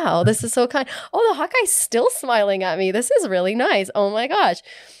oh, wow, this is so kind. Oh, the hot guy's still smiling at me. This is really nice. Oh my gosh.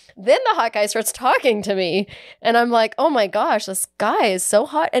 Then the hot guy starts talking to me. And I'm like, oh my gosh, this guy is so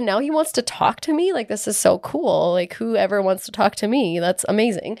hot. And now he wants to talk to me. Like, this is so cool. Like, whoever wants to talk to me, that's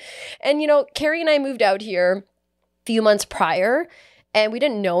amazing. And, Carrie and I moved out here a few months prior. And we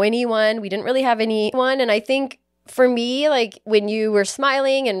didn't know anyone. We didn't really have anyone. And I think for me, like when you were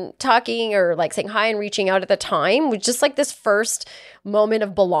smiling and talking or like saying hi and reaching out at the time was just like this first moment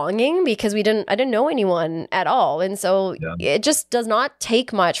of belonging because I didn't know anyone at all. And so it just does not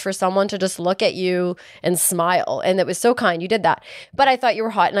take much for someone to just look at you and smile. And it was so kind. You did that. But I thought you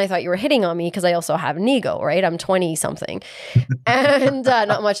were hot and I thought you were hitting on me because I also have an ego, right? I'm 20 something and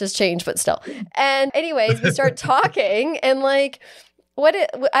not much has changed, but still. And anyways, we start talking and like,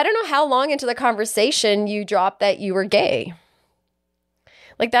 I don't know how long into the conversation you dropped that you were gay.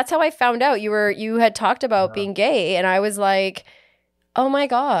 Like, that's how I found out you had talked about being gay. And I was like, oh my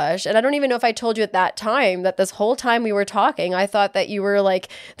gosh. And I don't even know if I told you at that time that this whole time we were talking, I thought that you were like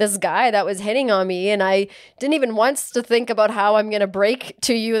this guy that was hitting on me. And I didn't even once to think about how I'm going to break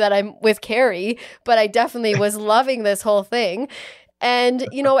to you that I'm with Carrie, but I definitely was loving this whole thing. And,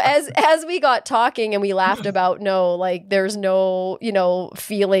 as we got talking and we laughed about, there's no,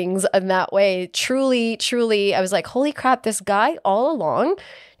 feelings in that way. Truly, truly, I was like, holy crap, this guy all along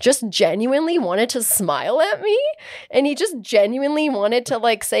just genuinely wanted to smile at me. And he just genuinely wanted to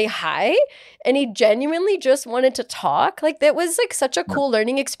like say hi. And he genuinely just wanted to talk. Like that was like such a cool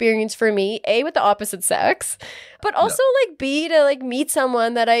learning experience for me, A, with the opposite sex, but also like B, to like meet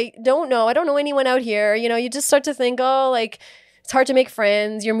someone that I don't know. I don't know anyone out here. You just start to think, oh, like, it's hard to make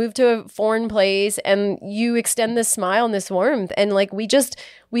friends. You're moved to a foreign place and you extend this smile and this warmth. And like, we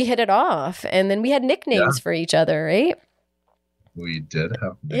hit it off. And then we had nicknames for each other, right? We did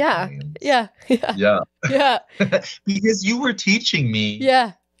have nicknames. Yeah. Because you were teaching me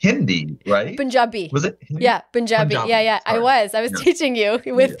Hindi, right? Punjabi. Was it Hindi? Yeah, Punjabi. Yeah. Sorry. I was teaching you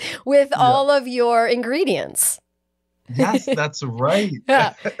with all of your ingredients. Yes, that's right.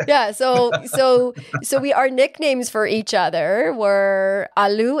 Yeah. So our nicknames for each other were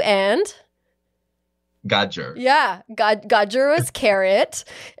Aloo and Gajar. Yeah, Gajar was carrot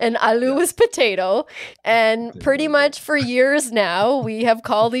and Aloo was potato. And pretty much for years now, we have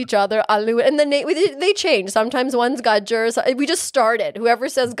called each other Aloo. And then they change. Sometimes one's Gajar. So we just started. Whoever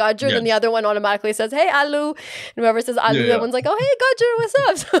says Gajar, then the other one automatically says, hey, Aloo. And whoever says Aloo, that one's like, oh, hey, Gajar, what's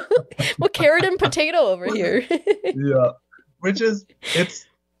up? So, well, carrot and potato over here. Yeah, it's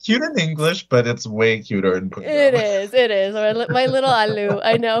cute in English, but it's way cuter in Punjabi. It is. My little Aloo,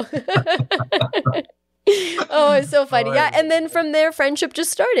 I know. Oh, it's so funny. Yeah. And then from there, friendship just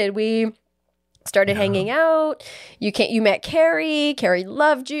started. We started hanging out. You met Carrie. Carrie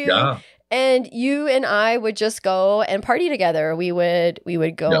loved you. Yeah. And you and I would just go and party together. We would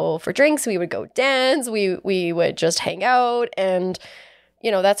go for drinks. We would go dance. We would just hang out. And,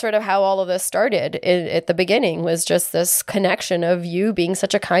 that's sort of how all of this started at the beginning, was just this connection of you being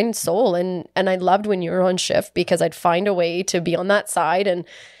such a kind soul. And I loved when you were on shift because I'd find a way to be on that side and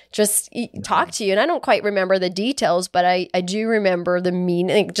just talk to you. And I don't quite remember the details, but I do remember the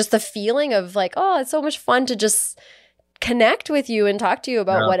meaning, just the feeling of like, oh, it's so much fun to just connect with you and talk to you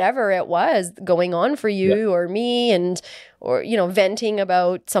about whatever it was going on for you or me, or venting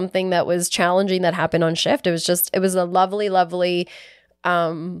about something that was challenging that happened on shift. It was a lovely, lovely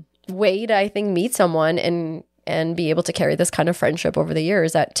way to, I think, meet someone and be able to carry this kind of friendship over the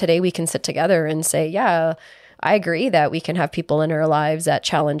years, that today we can sit together and say, yeah, I agree that we can have people in our lives that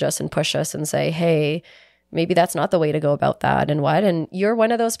challenge us and push us and say, hey, maybe that's not the way to go about that and you're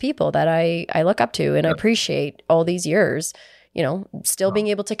one of those people that I look up to and I appreciate all these years, still being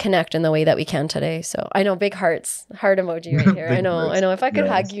able to connect in the way that we can today. So I know, big heart emoji right here. I know if I could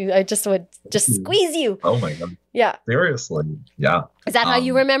hug you, I just would just squeeze you. Oh my God. Yeah. Seriously. Yeah. Is that how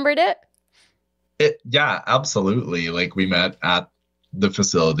you remembered it? Yeah, absolutely. Like we met at the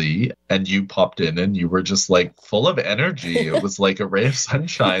facility and you popped in and you were just like full of energy. It was like a ray of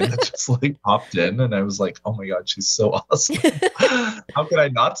sunshine that just like popped in, and I was like, oh my God, she's so awesome. How could I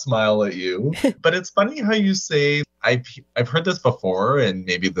not smile at you? But it's funny how you say, I've heard this before, and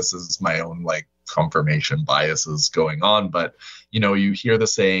maybe this is my own like confirmation biases going on, but you hear the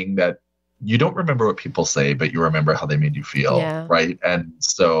saying that you don't remember what people say, but you remember how they made you feel, right? And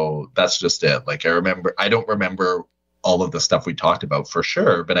so that's just it. Like I don't remember all of the stuff we talked about for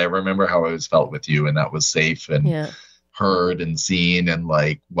sure, but I remember how I always felt with you, and that was safe and heard and seen and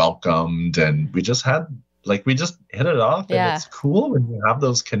like welcomed, and we just hit it off. And it's cool when you have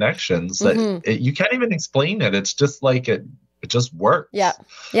those connections that you can't even explain it. It's just like it just works. Yeah.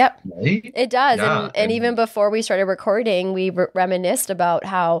 Yep. Right? It does. Yeah. And even before we started recording, we reminisced about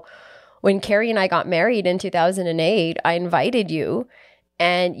how when Carrie and I got married in 2008, I invited you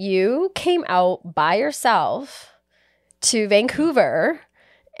and you came out by yourself to Vancouver,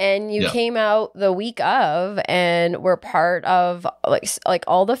 and you came out the week of and were part of like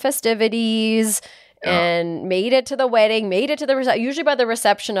all the festivities and made it to the wedding, made it to the reception. Usually by the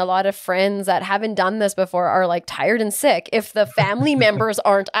reception, a lot of friends that haven't done this before are like tired and sick if the family members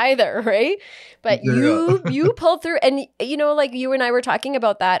aren't either, right? But you pulled through, and like you and I were talking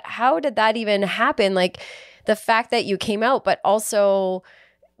about that. How did that even happen? Like the fact that you came out, but also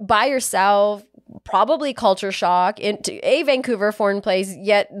by yourself, probably culture shock into a Vancouver foreign place,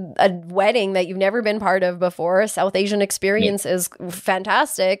 yet a wedding that you've never been part of before. A South Asian experience is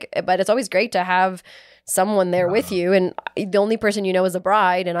fantastic, but it's always great to have someone there with you. And the only person you know is the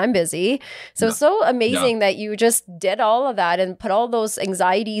bride, and I'm busy. So it's so amazing that you just did all of that and put all those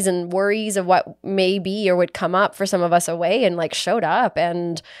anxieties and worries of what may be or would come up for some of us away and like showed up.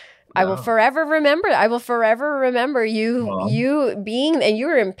 And I will forever remember. You being, and you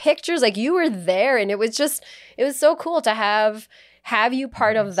were in pictures, like you were there, and it was so cool to have you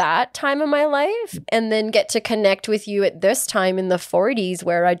part of that time of my life, and then get to connect with you at this time in the 40s,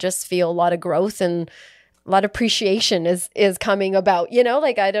 where I just feel a lot of growth and a lot of appreciation is coming about.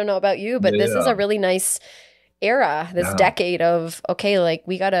 Like I don't know about you, but this is a really nice era, this decade of, okay, like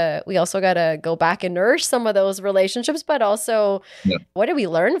we also gotta go back and nourish some of those relationships, but also what did we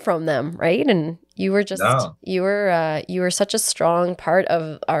learn from them, right? And you were just you were such a strong part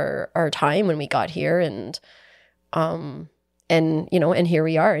of our time when we got here, and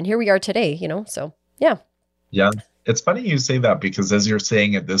here we are today, so It's funny you say that, because as you're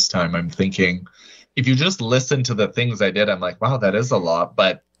saying it this time, I'm thinking, if you just listen to the things I did, I'm like, wow, that is a lot.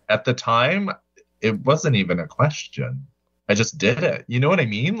 But at the time, it wasn't even a question. I just did it. You know what I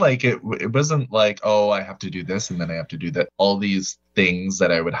mean? Like it wasn't like, oh, I have to do this and then I have to do that. All these things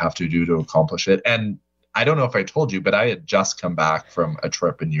that I would have to do to accomplish it. And I don't know if I told you, but I had just come back from a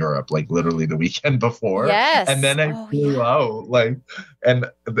trip in Europe, like literally the weekend before. Yes. And then I flew out, and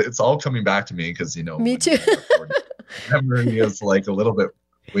it's all coming back to me because, me too. Memory is like a little bit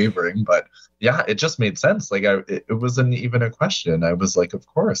wavering, but it just made sense. Like it wasn't even a question. I was like, of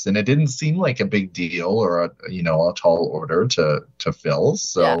course. And it didn't seem like a big deal or a tall order to fill.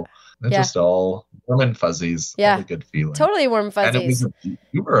 So it's just all warm and fuzzies. All a good feeling. Totally warm fuzzies. And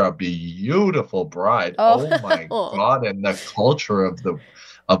you were a beautiful bride. Oh my God. And the culture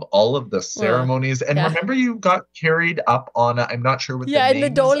of all of the ceremonies. And remember you got carried up on I'm not sure what the names in the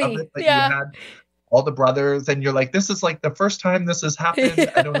dolly. Of it, but you had all the brothers, and you're like, this is like the first time this has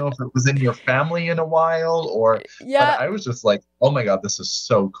happened. I don't know if it was in your family in a while but I was just like, oh my God, this is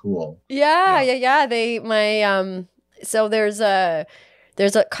so cool. So there's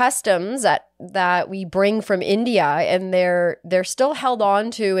a customs that we bring from India, and they're still held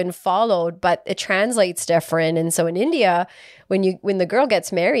on to and followed, but it translates different. And so in India, when the girl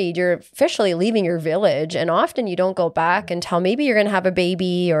gets married, you're officially leaving your village, and often you don't go back until maybe you're going to have a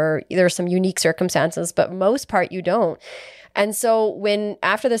baby, or there's some unique circumstances, but most part you don't. And so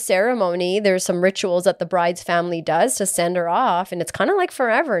after the ceremony, there's some rituals that the bride's family does to send her off, and it's kind of like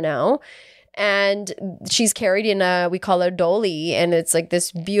forever now. And she's carried in we call her dolly, and it's like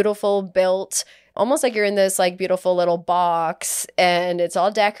this beautiful built, almost like you're in this like beautiful little box, and it's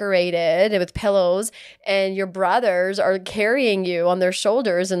all decorated with pillows, and your brothers are carrying you on their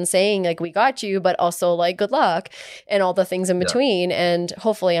shoulders and saying like, we got you, but also like, good luck, and all the things in between. And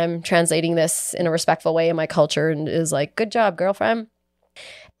hopefully I'm translating this in a respectful way in my culture, and is like, good job, girlfriend.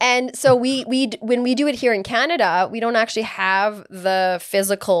 And so when we do it here in Canada, we don't actually have the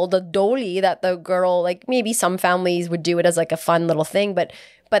physical, the doli that the girl, like maybe some families would do it as like a fun little thing, but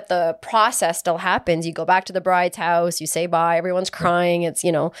the process still happens. You go back to the bride's house, you say bye, everyone's crying. It's,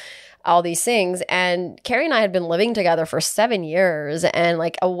 all these things. And Carrie and I had been living together for 7 years and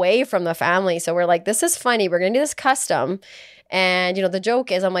like away from the family. So we're like, this is funny. We're going to do this custom. And, the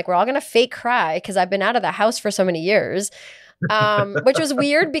joke is I'm like, we're all going to fake cry because I've been out of the house for so many years. Which was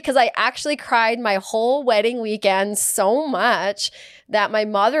weird because I actually cried my whole wedding weekend so much that my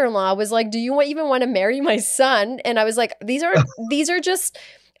mother-in-law was like, do you even want to marry my son? And I was like, these are just,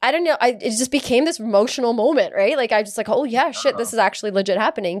 I don't know. It just became this emotional moment, right? Like I just like, oh yeah, shit, this is actually legit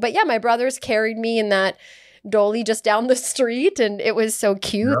happening. But yeah, my brothers carried me in that dolly just down the street. And it was so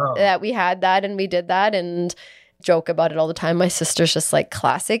cute that we had that and we did that and joke about it all the time. My sister's just like,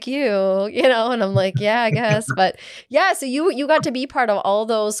 classic you, and I'm like, yeah, I guess. But yeah, so you got to be part of all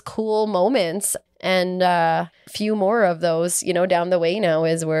those cool moments and a few more of those, down the way now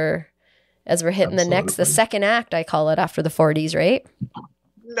as we're hitting the second act, I call it, after the 40s, right?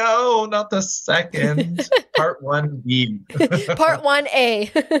 No, not the second. Part 1B. Part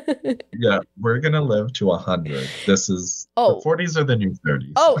 1A. Yeah, we're going to live to 100. This is, the 40s are the new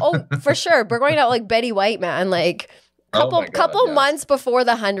 30s. Oh, for sure. We're going out like Betty White, man. Like couple months before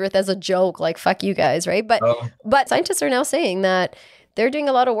the 100th as a joke. Like, fuck you guys, right? But scientists are now saying that they're doing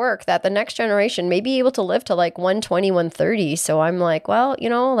a lot of work that the next generation may be able to live to like 120, 130. So I'm like, well,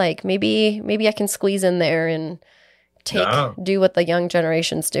 like maybe I can squeeze in there and do what the young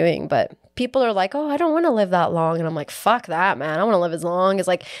generation's doing. But people are like, oh, I don't want to live that long. And I'm like, fuck that, man. I want to live as long as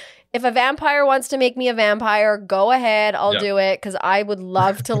like, if a vampire wants to make me a vampire, go ahead. I'll do it because I would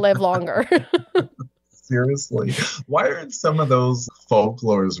love to live longer. Seriously. Why aren't some of those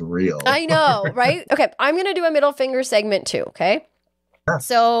folklores real? I know, right? Okay. I'm going to do a middle finger segment too. Okay. Yeah.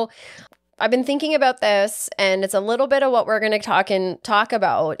 So I've been thinking about this and it's a little bit of what we're going to talk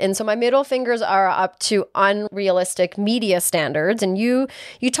about. And so my middle fingers are up to unrealistic media standards. And you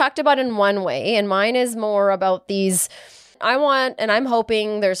talked about in one way, and mine is more about these. I'm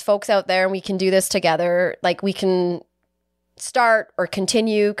hoping there's folks out there and we can do this together. Like we can start or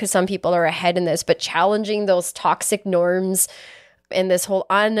continue, because some people are ahead in this, but challenging those toxic norms and this whole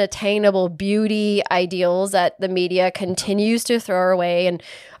unattainable beauty ideals that the media continues to throw away. And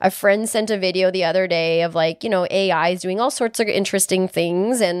a friend sent a video the other day of like, AI is doing all sorts of interesting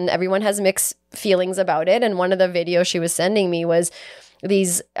things and everyone has mixed feelings about it. And one of the videos she was sending me was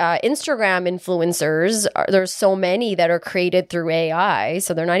these Instagram influencers. There's so many that are created through AI,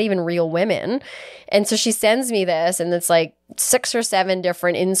 so they're not even real women. And so she sends me this, and it's like 6 or 7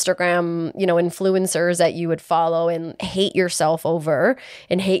 different Instagram, influencers that you would follow and hate yourself over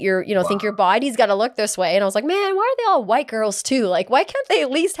and hate your, think your body's got to look this way. And I was like, man, why are they all white girls too? Like, why can't they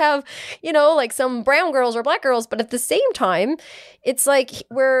at least have, like some brown girls or black girls? But at the same time, it's like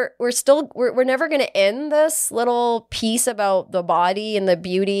we're never going to end this little piece about the body and the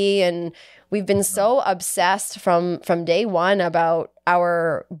beauty. And we've been so obsessed from day one about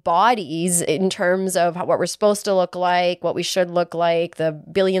our bodies in terms of what we're supposed to look like, what we should look like, the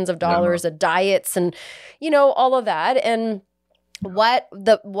billions of dollars, the diets, and all of that. And what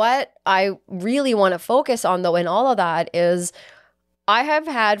I really want to focus on though in all of that is I have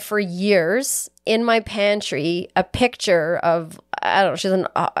had for years in my pantry a picture of, I don't know, she's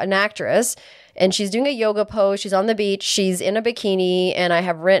an actress, and she's doing a yoga pose. She's on the beach. She's in a bikini, and I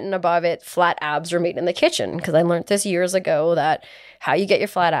have written above it, "Flat abs are made in the kitchen," because I learned this years ago that how you get your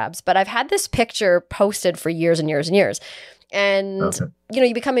flat abs. But I've had this picture posted for years and years and years. And,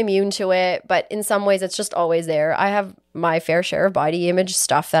 you become immune to it, but in some ways it's just always there. I have my fair share of body image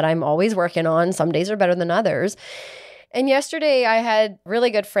stuff that I'm always working on. Some days are better than others. And yesterday I had really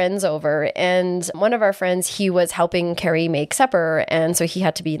good friends over, and one of our friends, he was helping Carrie make supper. And so he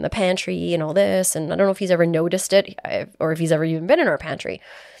had to be in the pantry and all this. And I don't know if he's ever noticed it or if he's ever even been in our pantry.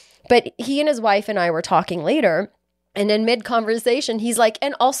 But he and his wife and I were talking later. And in mid-conversation, he's like,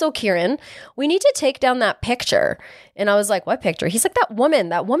 and also, Kieran, we need to take down that picture. And I was like, what picture? He's like, that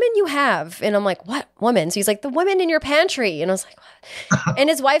woman you have. And I'm like, what woman? So he's like, the woman in your pantry. And I was like, what? And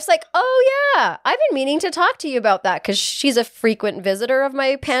his wife's like, oh, yeah, I've been meaning to talk to you about that because she's a frequent visitor of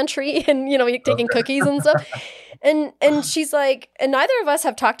my pantry and, taking cookies and stuff. And she's like, and neither of us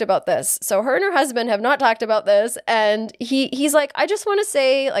have talked about this. So her and her husband have not talked about this. And he's like, I just want to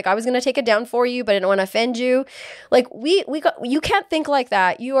say, like, I was going to take it down for you, but I didn't want to offend you. Like, you can't think like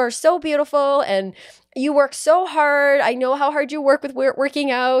that. You are so beautiful. And you work so hard. I know how hard you work with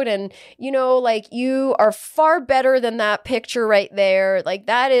working out. And, you know, like you are far better than that picture right there. Like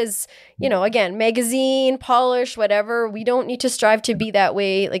that is, you know, again, magazine, polish, whatever. We don't need to strive to be that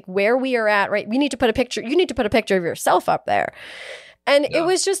way. Like where we are at, right? We need to put a picture. You need to put a picture of yourself up there. And it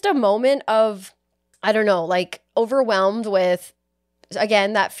was just a moment of, I don't know, like overwhelmed with,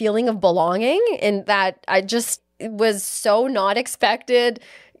 again, that feeling of belonging, and that I just was so not expected,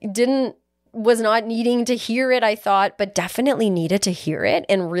 was not needing to hear it, I thought, but definitely needed to hear it,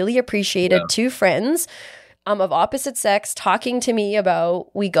 and really appreciated two friends of opposite sex talking to me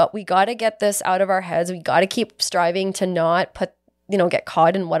about we got to get this out of our heads. We got to keep striving to not get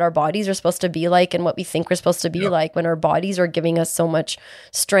caught in what our bodies are supposed to be like and what we think we're supposed to be like when our bodies are giving us so much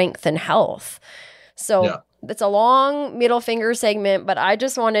strength and health. So it's a long middle finger segment, but I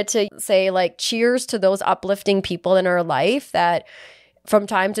just wanted to say, like, cheers to those uplifting people in our life that from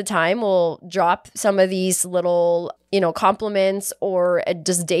time to time will drop some of these little, compliments or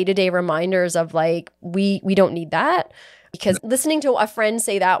just day-to-day reminders of like, we don't need that. Because listening to a friend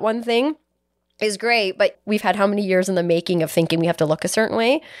say that one thing is great, but we've had how many years in the making of thinking we have to look a certain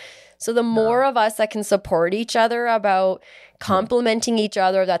way. So the more of us that can support each other about complimenting each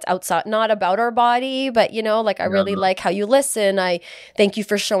other, that's outside, not about our body, but I really like how you listen. I thank you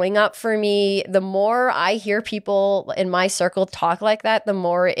for showing up for me. The more I hear people in my circle talk like that, the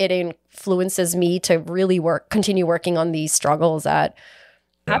more it influences me to really continue working on these struggles that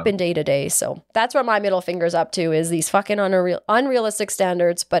happen day to day. So that's what my middle finger's up to, is these fucking unrealistic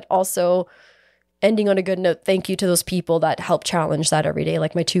standards, but also ending on a good note. Thank you to those people that help challenge that every day,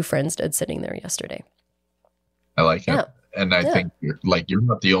 like my two friends did sitting there yesterday. I like it. And I think you're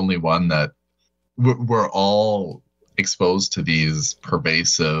not the only one that we're all exposed to these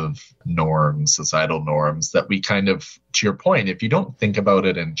pervasive norms, societal norms that we kind of, to your point, if you don't think about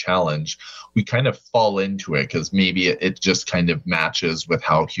it and challenge, we kind of fall into it because maybe it just kind of matches with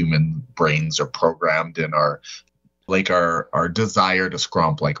how human brains are programmed in our desire to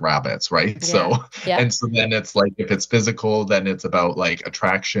scrump like rabbits, right? And so then it's like, if it's physical, then it's about like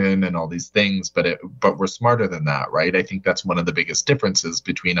attraction and all these things, but we're smarter than that, right? I think that's one of the biggest differences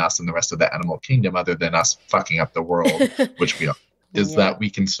between us and the rest of the animal kingdom, other than us fucking up the world, which we are, is that we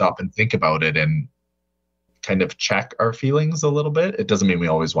can stop and think about it and kind of check our feelings a little bit. It doesn't mean we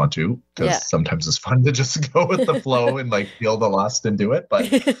always want to, because sometimes it's fun to just go with the flow and like feel the lust and do it.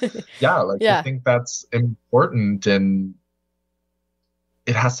 But I think that's important, and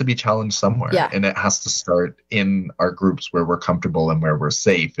it has to be challenged somewhere. And it has to start in our groups where we're comfortable and where we're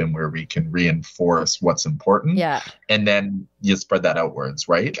safe and where we can reinforce what's important. And then you spread that outwards,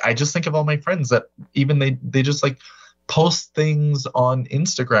 right? I just think of all my friends that even they just like post things on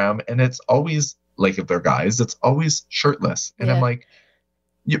Instagram, and it's always like, if they're guys, it's always shirtless. And I'm like,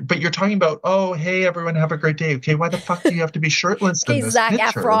 but you're talking about, oh, hey, everyone, have a great day. Okay, why the fuck do you have to be shirtless in this Zac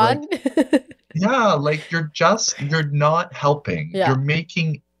picture? Efron. Like you're not helping. You're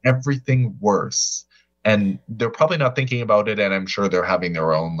making everything worse. And they're probably not thinking about it. And I'm sure they're having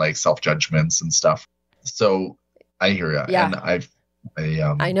their own like self-judgments and stuff. So I hear you. And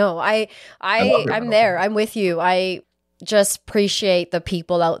I know. I'm there. I'm with you. I just appreciate the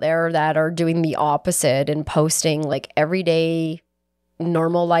people out there that are doing the opposite and posting like everyday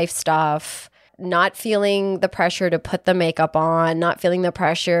normal life stuff, not feeling the pressure to put the makeup on, not feeling the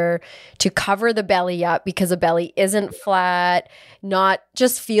pressure to cover the belly up because the belly isn't flat, not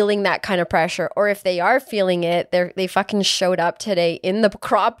just feeling that kind of pressure. Or if they are feeling it, they fucking showed up today in the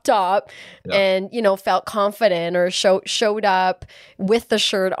crop top and, felt confident, or showed up with the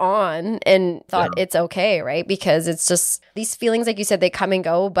shirt on and thought it's okay, right? Because it's just these feelings, like you said, they come and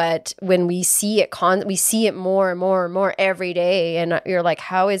go. But when we see it, we see it more and more and more every day. And you're like,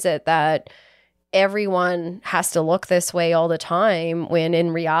 how is it that everyone has to look this way all the time, when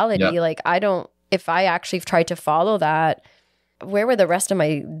in reality, like if I actually tried to follow that, where would the rest of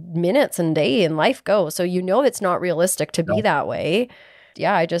my minutes and day in life go? So it's not realistic to be that way.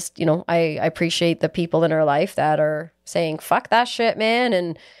 I just, I appreciate the people in our life that are saying, fuck that shit, man,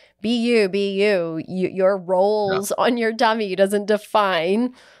 and be you. Your roles on your dummy doesn't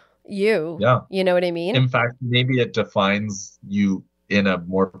define you. You know what I mean? In fact, maybe it defines you in a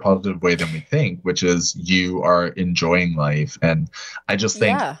more positive way than we think, which is you are enjoying life. And I just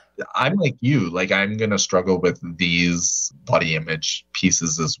think I'm like you, like I'm going to struggle with these body image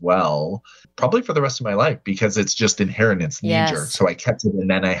pieces as well, probably for the rest of my life, because it's just inherent, it's knee-jerk. So I kept it, and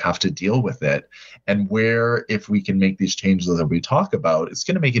then I have to deal with it. And if we can make these changes that we talk about, it's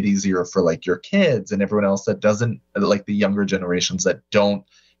going to make it easier for like your kids and everyone else that doesn't, like the younger generations that don't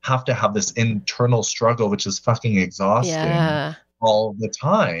have to have this internal struggle, which is fucking exhausting. all the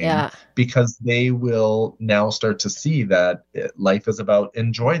time Yeah. because they will now start to see that life is about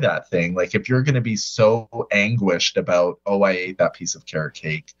enjoy that thing. Like if you're going to be so anguished about, oh, I ate that piece of carrot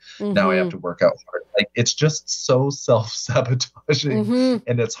cake, now I have to work out hard. Like it's just so self-sabotaging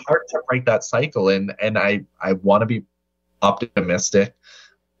and it's hard to break that cycle. And I want to be optimistic.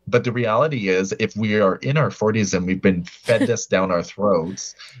 But the reality is, if we are in our 40s and we've been fed this down our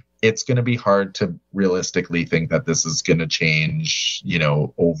throats, it's going to be hard to realistically think that this is going to change,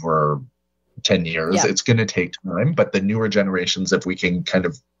 over 10 years. Yeah. It's going to take time. But the newer generations, if we can kind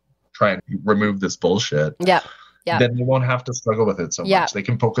of try and remove this bullshit, then they won't have to struggle with it so much. They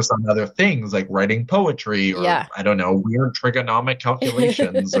can focus on other things like writing poetry or, I don't know, weird trigonomic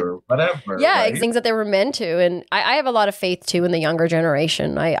calculations or whatever. Right? Things that they were meant to. And I have a lot of faith, too, in the younger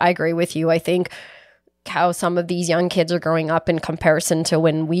generation. I agree with you. I think how some of these young kids are growing up in comparison to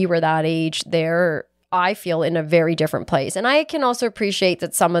when we were that age, they're, I feel, in a very different place. And I can also appreciate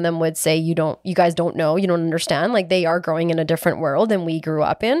that some of them would say, you guys don't know, you don't understand. Like they are growing in a different world than we grew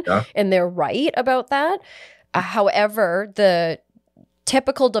up in. Yeah. And they're right about that. However, the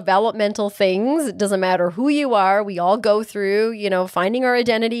typical developmental things, it doesn't matter who you are, we all go through, finding our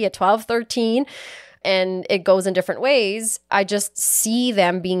identity at 12, 13, and it goes in different ways. I just see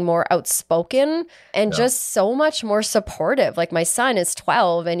them being more outspoken and just so much more supportive. Like my son is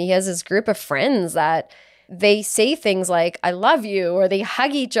 12 and he has this group of friends that they say things like, I love you, or they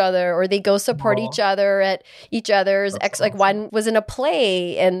hug each other, or they go support each other at each other's like one was in a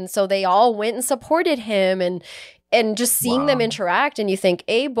play. And so they all went and supported him and just seeing them interact. And you think,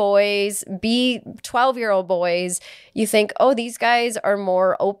 A, boys, B, 12-year-old boys, you think, oh, these guys are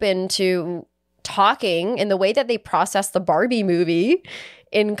more open to talking in the way that they process the Barbie movie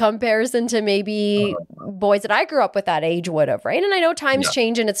in comparison to maybe boys that I grew up with that age would have, right? And I know times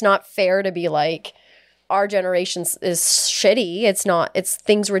change and it's not fair to be like, our generation is shitty. It's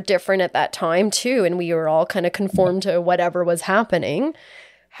things were different at that time too. And we were all kind of conformed to whatever was happening.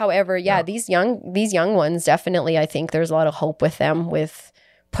 However, these young ones, definitely, I think there's a lot of hope with them, with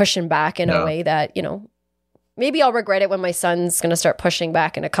pushing back in a way that, maybe I'll regret it when my son's going to start pushing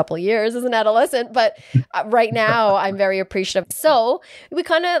back in a couple of years as an adolescent. But right now I'm very appreciative. So we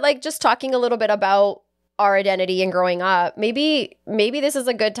kind of like just talking a little bit about our identity and growing up. Maybe this is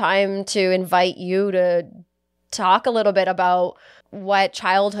a good time to invite you to talk a little bit about what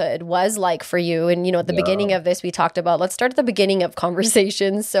childhood was like for you. And, at the beginning of this, we talked about, let's start at the beginning of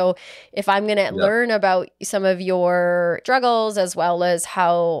conversations. So if I'm going to learn about some of your struggles as well as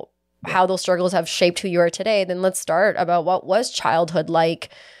how those struggles have shaped who you are today, then let's start about what was childhood like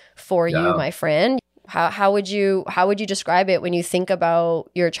for you, my friend. How would you describe it when you think about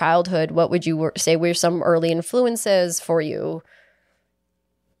your childhood? What would you say were some early influences for you?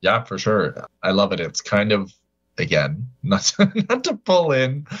 Yeah, for sure. I love it. It's kind of, again, not to pull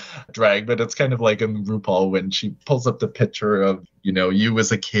in drag, but it's kind of like in RuPaul when she pulls up the picture of, you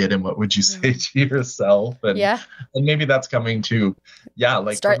as a kid and what would you say to yourself? And, and maybe that's coming to,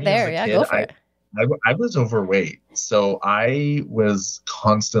 like start for me there. As a kid, Go for it. I was overweight. So I was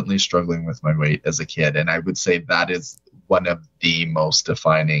constantly struggling with my weight as a kid. And I would say that is one of the most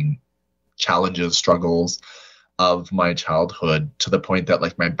defining challenges, struggles of my childhood, to the point that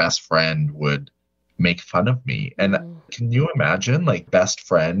like my best friend would make fun of me. And can you imagine, like, best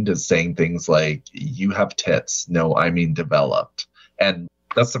friend is saying things like, you have tits. No, I mean developed. And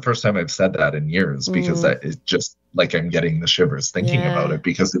that's the first time I've said that in years, because that is just like I'm getting the shivers thinking about it,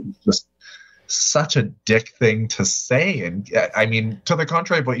 because it was just such a dick thing to say. And I mean, to the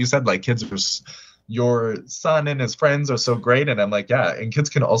contrary of what you said, like kids are, your son and his friends are so great. And I'm like, and kids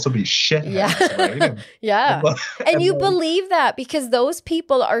can also be shitheads, right? And you believe that because those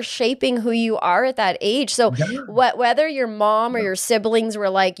people are shaping who you are at that age. So whether your mom or your siblings were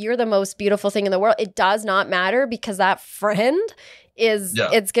like, you're the most beautiful thing in the world, it does not matter, because that friend is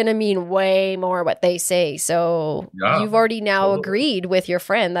it's going to mean way more what they say. So you've already now agreed with your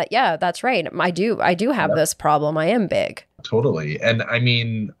friend that, that's right. I do have this problem. I am big. Totally. And I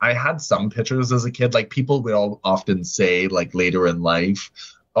mean, I had some pictures as a kid, like people will often say like later in life,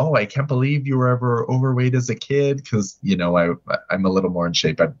 oh, I can't believe you were ever overweight as a kid. Because, I'm a little more in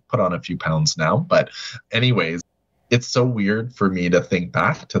shape. I've put on a few pounds now. But anyways, it's so weird for me to think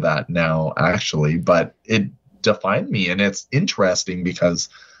back to that now, actually. But it defined me. And it's interesting because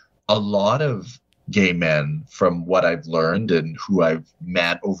a lot of gay men, from what I've learned and who I've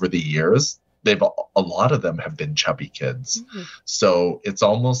met over the years, a lot of them have been chubby kids. So it's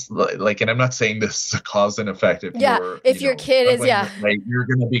almost like, and I'm not saying this is a cause and effect. If your kid is, like, you're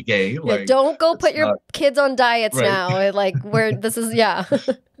going to be gay. Like, don't go put your kids on diets now. Like, where this is,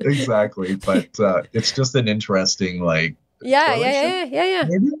 exactly. But it's just an interesting, like, Yeah, yeah, correlation, yeah, yeah, yeah.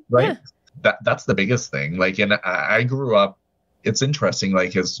 maybe, right? Yeah. That's the biggest thing. Like, and I grew up, it's interesting,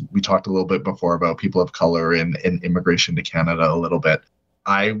 like, as we talked a little bit before about people of color and immigration to Canada a little bit.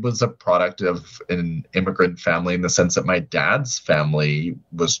 I was a product of an immigrant family in the sense that my dad's family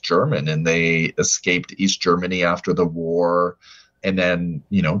was German and they escaped East Germany after the war and then,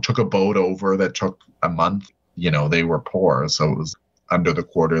 took a boat over that took a month. They were poor. So it was under the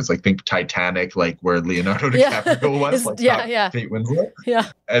quarters. Like, think Titanic, like where Leonardo DiCaprio was, like yeah. Kate Winslet. Yeah.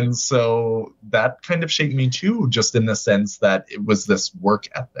 And so that kind of shaped me too, just in the sense that it was this work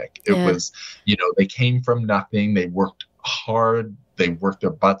ethic. It was, they came from nothing. They worked hard. They worked their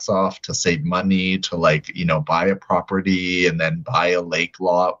butts off to save money, to buy a property and then buy a lake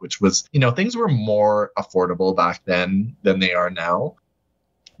lot, which was, things were more affordable back then than they are now.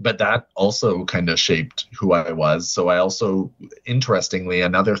 But that also kind of shaped who I was. So I also, interestingly,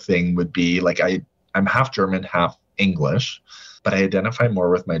 another thing would be like, I'm half German, half English, but I identify more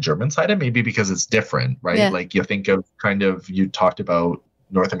with my German side, and maybe because it's different, right? Yeah. Like you think of you talked about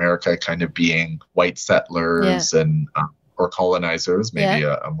North America kind of being white settlers and or colonizers, maybe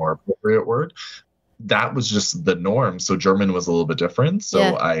a more appropriate word. That was just the norm. So German was a little bit different.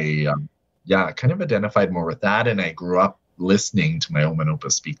 So I kind of identified more with that. And I grew up listening to my Oma and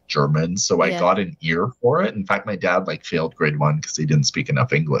Opa speak German. So I got an ear for it. In fact, my dad failed grade 1 because he didn't speak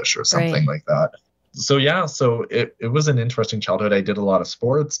enough English or something like that. So so it was an interesting childhood. I did a lot of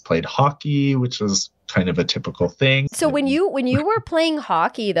sports, played hockey, which was kind of a typical thing. So when you were playing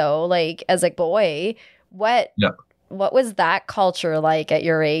hockey though, like as a boy, what was that culture like at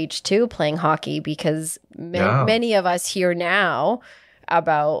your age too, playing hockey? Because many of us hear now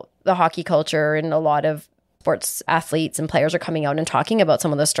about the hockey culture, and a lot of sports athletes and players are coming out and talking about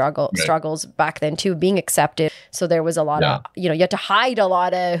some of the struggles back then too, being accepted. So there was a lot of, you had to hide a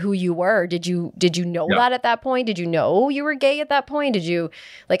lot of who you were. Did you know that at that point? Did you know you were gay at that point? Did you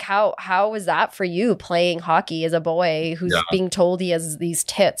how was that for you, playing hockey as a boy who's being told he has these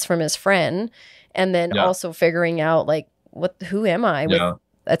tits from his friend, and then also figuring out who am I?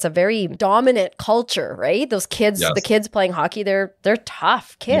 That's a very dominant culture, right? Those kids, the kids playing hockey, they're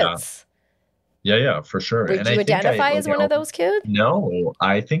tough kids. Yeah, for sure. Did you identify as one of those kids? No,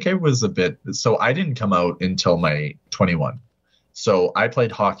 I think I was a bit. So I didn't come out until my 21. So I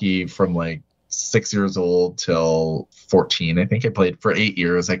played hockey from 6 years old till 14. I think I played for 8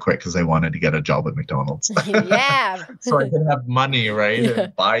 years. I quit because I wanted to get a job at McDonald's. Yeah. So I could have money, right?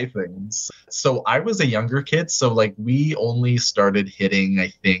 And buy things. So I was a younger kid. So we only started hitting, I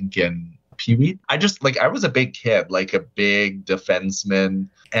think, in Pee-wee. I was a big kid, a big defenseman.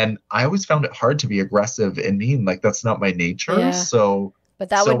 And I always found it hard to be aggressive and mean. That's not my nature. Yeah. So, but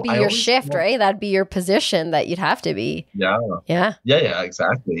that would be your shift, right? That'd be your position that you'd have to be. Yeah. Yeah. Yeah,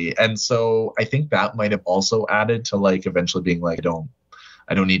 exactly. And so I think that might have also added to eventually being I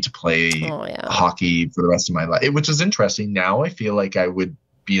don't need to play hockey for the rest of my life, which is interesting. Now I feel like I would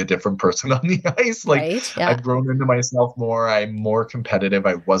be a different person on the ice. I've grown into myself more. I'm more competitive.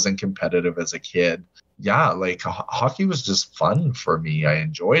 I wasn't competitive as a kid. Yeah, hockey was just fun for me. I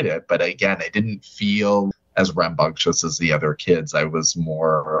enjoyed it. But again, I didn't feel as rambunctious as the other kids. I was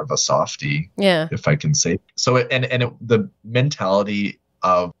more of a softie, if I can say. So, the mentality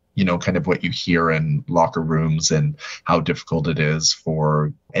of, kind of what you hear in locker rooms and how difficult it is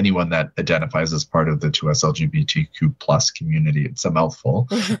for anyone that identifies as part of the 2S LGBTQ plus community, it's a mouthful,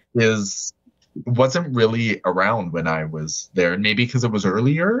 wasn't really around when I was there. And maybe because it was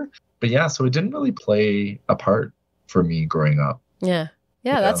earlier. But so it didn't really play a part for me growing up. Yeah,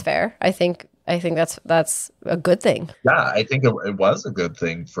 that's fair. I think that's a good thing. Yeah, I think it was a good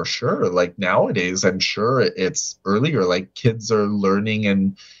thing for sure. Nowadays, I'm sure it's earlier. Kids are learning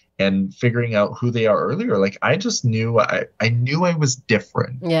and figuring out who they are earlier. I just knew I knew I was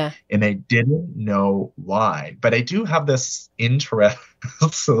different. Yeah, and I didn't know why. But I do have this interest.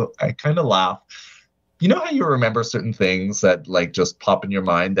 So I kind of laugh. You know how you remember certain things that just pop in your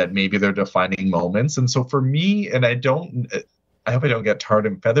mind that maybe they're defining moments. And so for me, and I hope I don't get tarred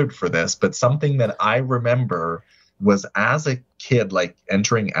and feathered for this, but something that I remember was as a kid,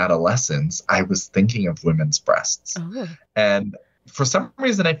 entering adolescence, I was thinking of women's breasts. Oh. And for some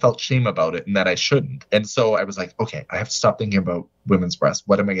reason, I felt shame about it and that I shouldn't. And so I was like, okay, I have to stop thinking about women's breasts.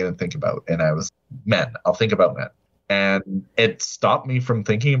 What am I going to think about? And I was men. I'll think about men. And it stopped me from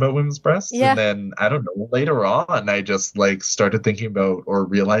thinking about women's breasts. Yeah. And then, I don't know, later on, I just started thinking about or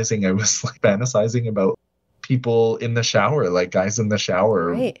realizing I was fantasizing about people in the shower, guys in the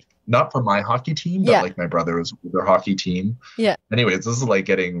shower. Right. not for my hockey team, but Yeah. like my brother's their hockey team. Yeah. Anyways, this is like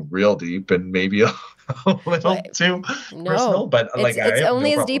getting real deep and maybe a little But too no, personal, but like I it's have no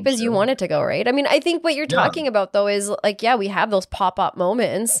only as problem deep as you sharing. want it to go, right? I mean, I think what you're Yeah, talking about though is like, yeah, we have those pop-up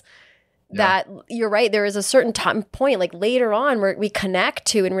moments yeah, that you're right. There is a certain time point, like later on, where we connect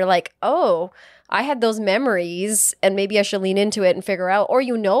to, and we're like, oh, I had those memories, and maybe I should lean into it and figure out. Or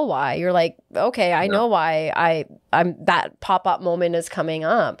you know why? You're like, okay, I yeah, know why I'm that pop up moment is coming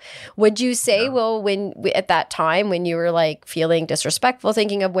up. Would you say, yeah. well, at that time when you were like feeling disrespectful,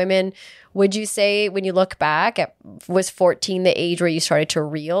 thinking of women, would you say when you look back, was 14 the age where you started to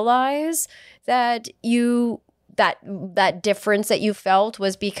realize that that difference that you felt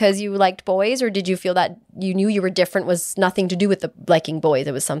was because you liked boys, or did you feel that you knew you were different was nothing to do with the liking boys,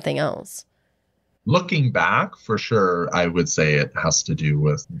 it was something else? Looking back, for sure, I would say it has to do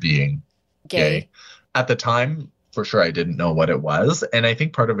with being gay. Gay. At the time, for sure, I didn't know what it was. And I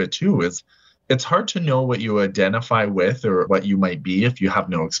think part of it too is it's hard to know what you identify with or what you might be if you have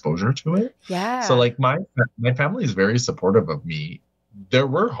no exposure to it. So Yeah. like my family is very supportive of me. There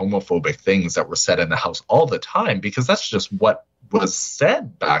were homophobic things that were said in the house all the time because that's just what was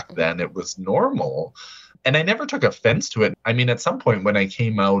said back then. It was normal. And I never took offense to it. I mean, at some point when I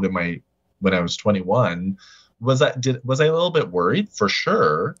came out when I was 21, was I a little bit worried? For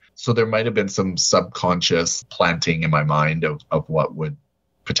sure. So there might have been some subconscious planting in my mind of what would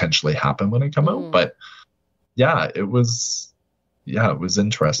potentially happen when I come out. But it was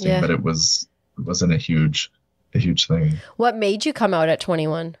interesting, Yeah. but it wasn't a huge thing. What made you come out at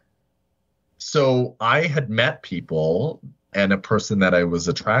 21? So I had met people and a person that I was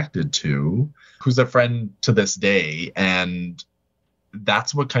attracted to who's a friend to this day. And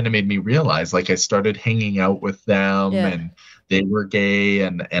that's what kind of made me realize, like I started hanging out with them Yeah. and they were gay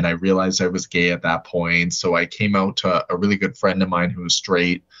and I realized I was gay at that point. So I came out to a really good friend of mine who was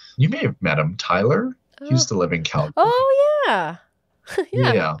straight. You may have met him, Tyler. He used to live in Calgary. Oh, yeah.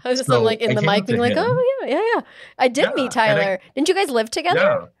 Yeah. Yeah. I was just So like in I the came mic up to being like, him. oh, yeah. I did Yeah, meet Tyler. Didn't you guys live together?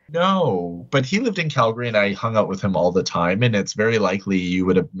 Yeah. No, but he lived in Calgary and I hung out with him all the time. And it's very likely you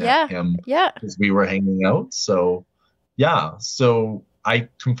would have met him Yeah. because we were hanging out. So, yeah. So I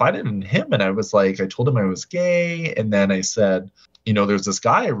confided in him and I was like, I told him I was gay. And then I said, there's this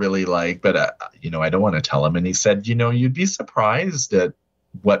guy I really like, but, I don't want to tell him. And he said, you'd be surprised at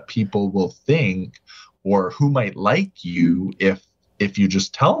what people will think or who might like you if you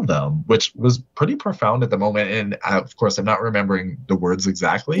just tell them, which was pretty profound at the moment. And of course, I'm not remembering the words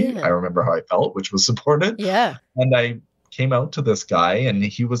exactly. Yeah. I remember how I felt, which was supported. Yeah. And I came out to this guy and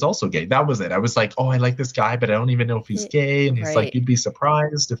he was also gay. That was it. I was like, oh, I like this guy, but I don't even know if he's gay. And he's like, you'd be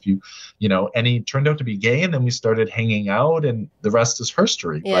surprised if and he turned out to be gay. And then we started hanging out and the rest is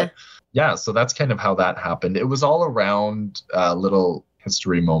history. Yeah. But so that's kind of how that happened. It was all around a little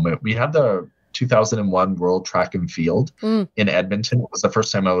history moment. We had the 2001 World Track and Field in Edmonton. It was the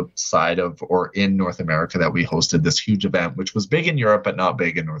first time outside of or in North America that we hosted this huge event, which was big in Europe, but not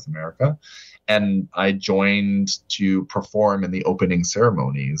big in North America. And I joined to perform in the opening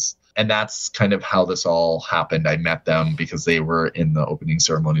ceremonies. And that's kind of how this all happened. I met them because they were in the opening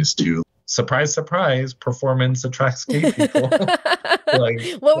ceremonies too. Surprise, surprise, performance attracts gay people.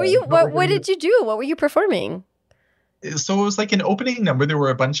 What did you do? What were you performing? So it was like an opening number. There were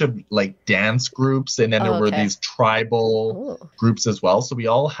a bunch of like dance groups and then there were these tribal groups as well. So we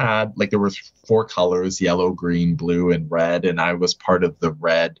all had there were 4 colors, yellow, green, blue, and red. And I was part of the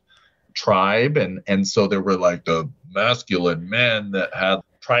red tribe. And so there were like the masculine men that had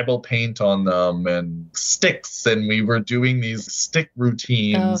tribal paint on them and sticks. And we were doing these stick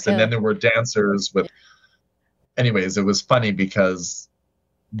routines. And then there were dancers with, anyways, it was funny because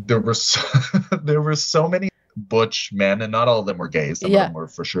there were so many butch men, and not all of them were gay. Some of them were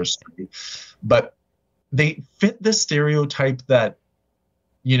for sure straight, but they fit the stereotype that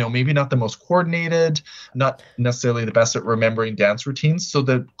maybe not the most coordinated, not necessarily the best at remembering dance routines. So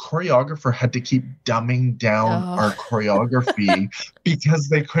the choreographer had to keep dumbing down our choreography because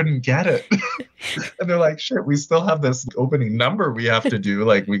they couldn't get it. And they're like, shit, we still have this opening number we have to do.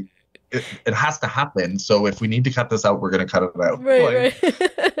 Like it has to happen. So if we need to cut this out, we're going to cut it out. Right.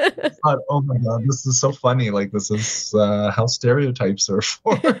 I thought, oh my God, this is so funny. Like this is how stereotypes are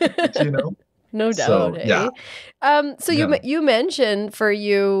formed, No doubt. So you mentioned for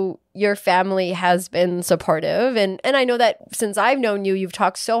you, your family has been supportive. And I know that since I've known you, you've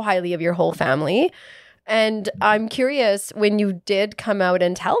talked so highly of your whole family. And I'm curious, when you did come out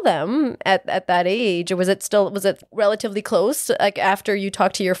and tell them at that age, was it relatively close? Like after you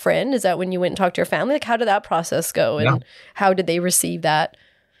talked to your friend, is that when you went and talked to your family? Like how did that process go and how did they receive that?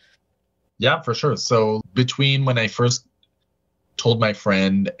 Yeah, for sure. So between when I first told my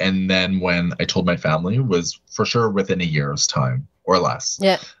friend, and then when I told my family was for sure within a year's time or less.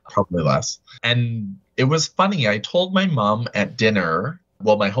 Yeah. Probably less. And it was funny. I told my mom at dinner,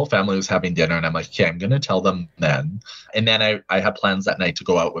 well, my whole family was having dinner, and I'm like, okay, I'm going to tell them then. And then I had plans that night to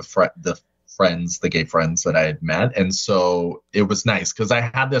go out with the gay friends that I had met. And so it was nice because I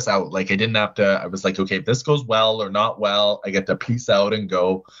had this out. Like I didn't have to, I was like, okay, if this goes well or not well, I get to peace out and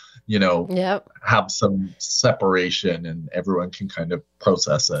go, have some separation and everyone can kind of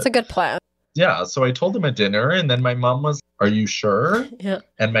process it. It's a good plan. Yeah. So I told them at dinner, and then my mom was, are you sure? Yeah.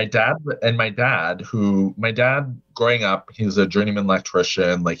 And my dad growing up, he's a journeyman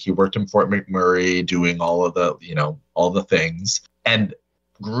electrician. Like he worked in Fort McMurray doing all the things, and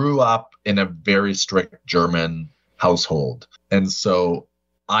grew up in a very strict German household. And so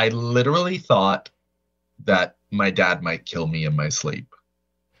I literally thought that my dad might kill me in my sleep.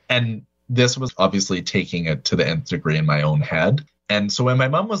 And this was obviously taking it to the nth degree in my own head. And so when my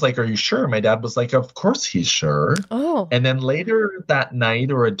mom was like, are you sure? My dad was like, of course he's sure. Oh. And then later that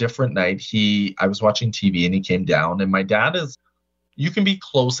night or a different night, I was watching TV and he came down, and my dad you can be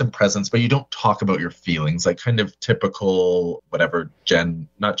close in presence, but you don't talk about your feelings, like kind of typical, whatever,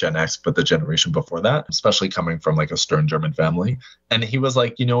 not Gen X, but the generation before that, especially coming from like a stern German family. And he was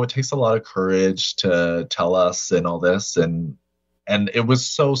like, it takes a lot of courage to tell us and all this. And it was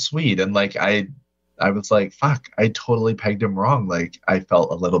so sweet. And like, I was like, fuck, I totally pegged him wrong. Like I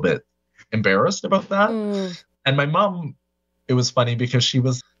felt a little bit embarrassed about that. And my mom, it was funny because she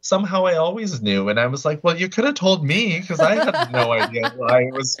was, somehow I always knew. And I was like, well, you could have told me, because I had no idea why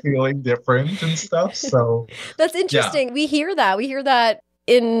I was feeling different and stuff. So that's interesting. Yeah. We hear that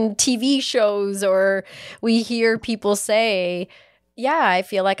in TV shows, or we hear people say, yeah, I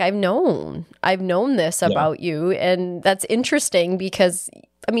feel like I've known this about you. And that's interesting because,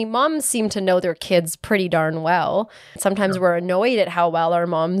 I mean, moms seem to know their kids pretty darn well. Sometimes we're annoyed at how well our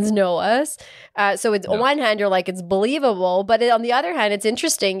moms know us. So it's on one hand, you're like, it's believable. But on the other hand, it's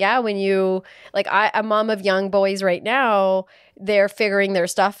interesting. Yeah, when you, like, I'm a mom of young boys right now. They're figuring their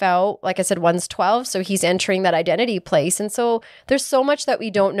stuff out. Like I said, one's 12, so he's entering that identity place. And so there's so much that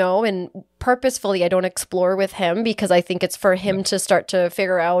we don't know. And purposefully, I don't explore with him because I think it's for him to start to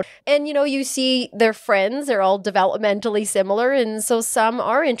figure out. And, you see their friends, they're all developmentally similar. And so some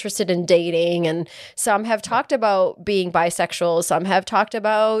are interested in dating, and some have talked about being bisexual. Some have talked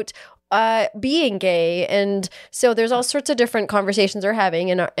about being gay. And so there's all sorts of different conversations they're having.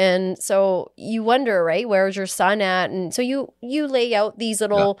 And so you wonder, right, where's your son at? And so you lay out these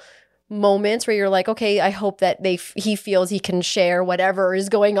little moments where you're like, okay, I hope that he feels he can share whatever is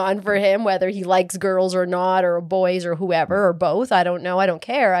going on for him, whether he likes girls or not, or boys or whoever, or both. I don't know. I don't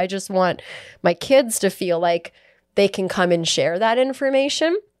care. I just want my kids to feel like they can come and share that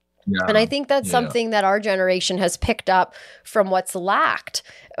information. Yeah. And I think that's something that our generation has picked up from what's lacked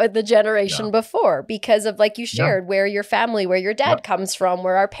the generation before, because of, like you shared, where your family, where your dad comes from,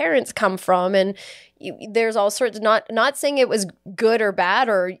 where our parents come from. And there's all sorts of, not saying it was good or bad,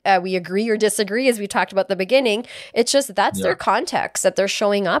 or we agree or disagree, as we talked about at the beginning. It's just that's their context that they're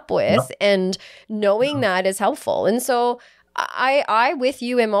showing up with, and knowing that is helpful. And so I with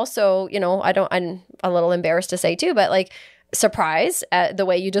you am also, I'm a little embarrassed to say too, but like, surprised at the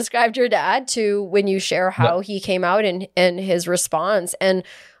way you described your dad to when you share how he came out and his response. And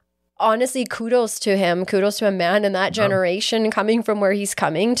honestly, kudos to a man in that generation coming from where he's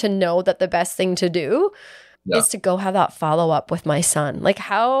coming, to know that the best thing to do is to go have that follow-up with my son. Like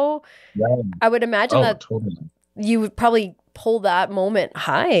how I would imagine that you would probably pull that moment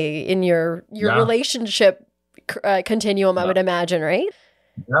high in your relationship continuum, I would imagine, right?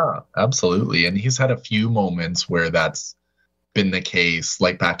 Yeah, absolutely. And he's had a few moments where that's been the case,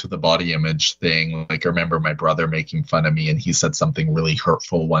 like back to the body image thing. Like I remember my brother making fun of me, and he said something really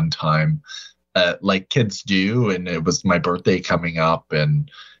hurtful one time, like kids do. And it was my birthday coming up, and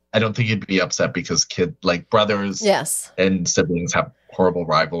I don't think he'd be upset because brothers and siblings have horrible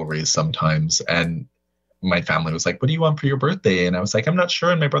rivalries sometimes. And my family was like, what do you want for your birthday? And I was like, I'm not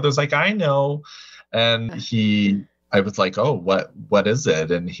sure. And my brother's like, I know. And I was like, oh, what is it?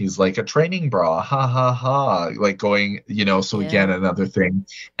 And he's like, a training bra, ha, ha, ha. Like going, so again, another thing.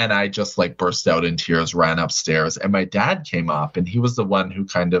 And I just like burst out in tears, ran upstairs. And my dad came up, and he was the one who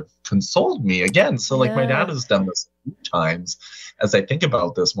kind of consoled me again. So like my dad has done this a few times as I think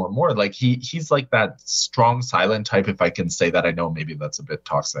about this more and more. Like he's like that strong, silent type, if I can say that. I know maybe that's a bit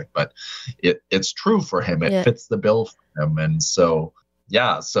toxic, but it's true for him. It fits the bill for him. And so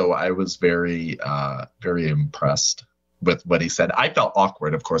so I was very, very impressed. with what he said. I felt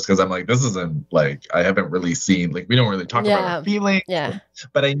awkward, of course, because I'm like, this isn't like, I haven't really seen, like, we don't really talk about our feelings. Yeah.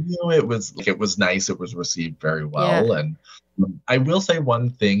 But I knew it was nice. It was received very well. Yeah. And I will say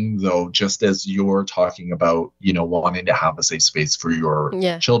one thing, though, just as you're talking about, wanting to have a safe space for your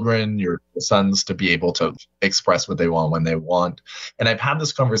children, your sons, to be able to express what they want when they want. And I've had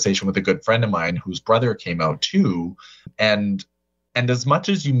this conversation with a good friend of mine whose brother came out too. And as much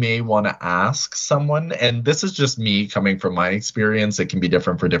as you may want to ask someone, and this is just me coming from my experience, it can be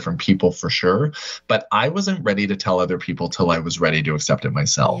different for different people for sure, but I wasn't ready to tell other people till I was ready to accept it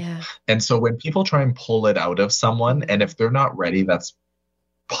myself. Yeah. And so when people try and pull it out of someone, and if they're not ready, that's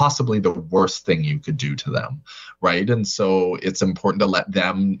possibly the worst thing you could do to them, right? And so it's important to let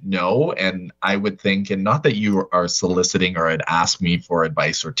them know. And I would think, and not that you are soliciting or had asked me for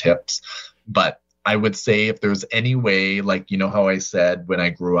advice or tips, but I would say if there's any way, like, how I said when I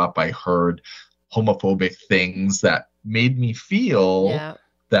grew up, I heard homophobic things that made me feel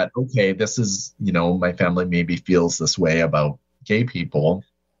that, okay, this is, my family maybe feels this way about gay people.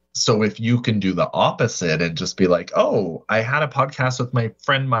 So if you can do the opposite and just be like, oh, I had a podcast with my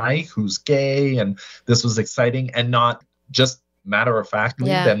friend Mike, who's gay, and this was exciting, and not just matter of factly,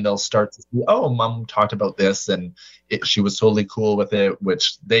 then they'll start to see, oh, mom talked about this and she was totally cool with it,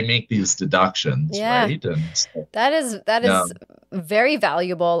 which they make these deductions, right? And so, that is very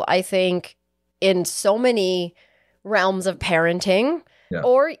valuable, I think, in so many realms of parenting.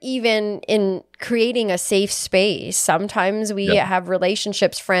 Or even in creating a safe space. Sometimes we have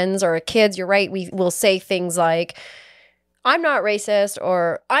relationships, friends, or kids. You're right. We will say things like, I'm not racist,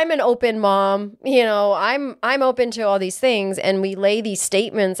 or I'm an open mom, I'm open to all these things. And we lay these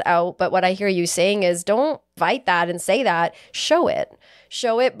statements out. But what I hear you saying is, don't fight that and say that. Show it.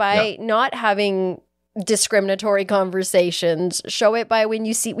 Show it by not having discriminatory conversations. Show it by when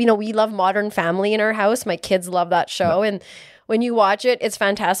you see, we love Modern Family in our house. My kids love that show. And when you watch it, it's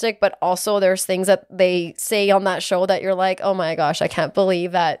fantastic, but also there's things that they say on that show that you're like, oh my gosh, I can't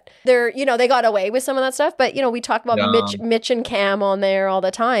believe that they're, they got away with some of that stuff. But, we talk about Mitch and Cam on there all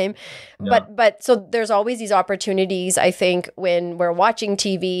the time. But so there's always these opportunities, I think, when we're watching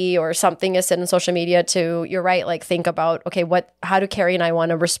TV or something is said in social media to, you're right, like think about, okay, how do Carrie and I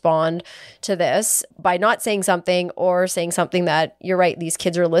want to respond to this by not saying something or saying something that, you're right, these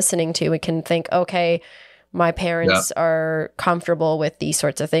kids are listening to. We can think, okay, my parents are comfortable with these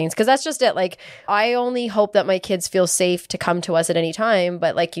sorts of things. Because that's just it. Like, I only hope that my kids feel safe to come to us at any time.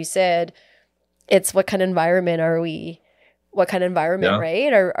 But like you said, it's what kind of environment are we? What kind of environment,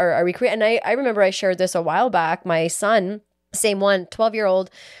 right? Are we creating? And I remember I shared this a while back. My son, same one, 12-year-old,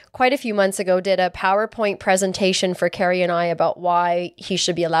 quite a few months ago, did a PowerPoint presentation for Carrie and I about why he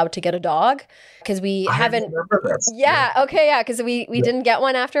should be allowed to get a dog. Because we haven't. Because we didn't get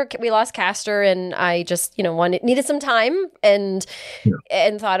one after we lost Castor, and I just needed some time and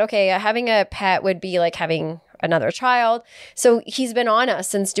thought, okay, having a pet would be like having another child. So he's been on us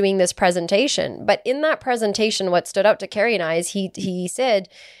since doing this presentation. But in that presentation, what stood out to Carrie and I is he said,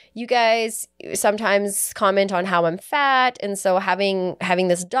 you guys sometimes comment on how I'm fat, and so having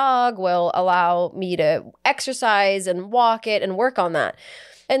this dog will allow me to exercise and walk it and work on that.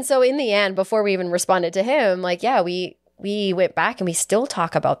 And so in the end, before we even responded to him, like, we went back and we still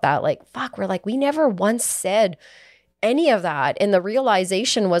talk about that. Like, fuck, we're like, we never once said any of that. And the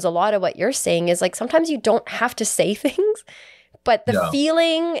realization was a lot of what you're saying is like, sometimes you don't have to say things, but the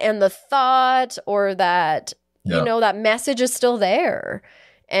feeling and the thought or that, that message is still there.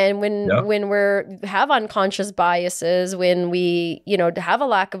 And when we're have unconscious biases, when we, have a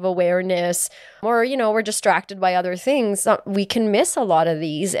lack of awareness or, we're distracted by other things, we can miss a lot of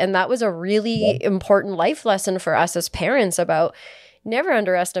these. And that was a really important life lesson for us as parents about never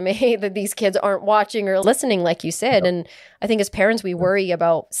underestimate that these kids aren't watching or listening, like you said. And I think as parents, we worry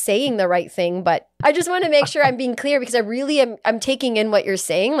about saying the right thing. But I just want to make sure I'm being clear because I really I'm taking in what you're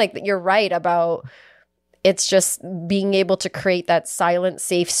saying. Like, you're right about it's just being able to create that silent,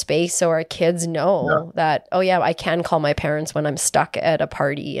 safe space so our kids know that, oh yeah, I can call my parents when I'm stuck at a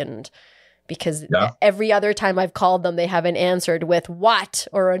party. And because every other time I've called them, they haven't answered with what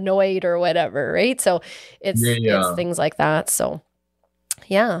or annoyed or whatever, right? So it's things like that. So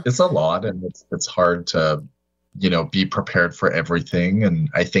it's a lot, and it's hard to, be prepared for everything.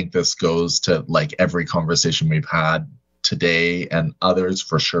 And I think this goes to like every conversation we've had today and others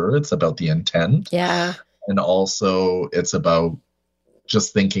for sure. It's about the intent. Yeah. And also it's about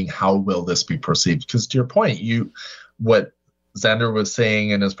just thinking, how will this be perceived? Because to your point, what Xander was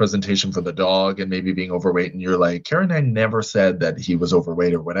saying in his presentation for the dog and maybe being overweight, and you're like, Karen, I never said that he was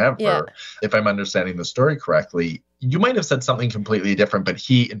overweight or whatever. Yeah. If I'm understanding the story correctly, you might have said something completely different, but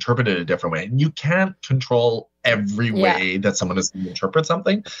he interpreted it a different way. And you can't control every way that someone is going to interpret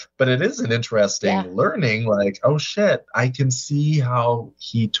something, but it is an interesting learning, like, oh shit, I can see how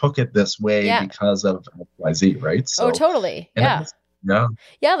he took it this way because of XYZ, right? So, totally.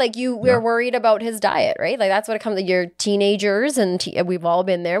 Yeah, like we're worried about his diet, right? Like that's what it comes to. You're teenagers, and we've all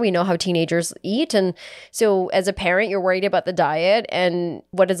been there. We know how teenagers eat. And so as a parent, you're worried about the diet. And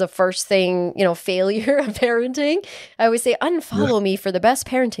what is the first thing, failure of parenting? I always say, unfollow me for the best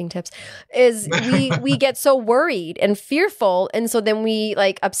parenting tips, is we get so worried and fearful. And so then we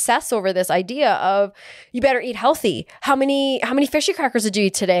like obsess over this idea of, you better eat healthy. How many fishy crackers did you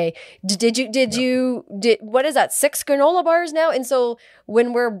eat today? Did you what is that? 6 granola bars now? And so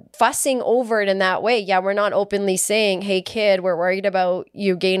when we're fussing over it in that way, we're not openly saying, hey kid, we're worried about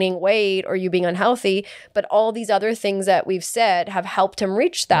you gaining weight or you being unhealthy, but all these other things that we've said have helped him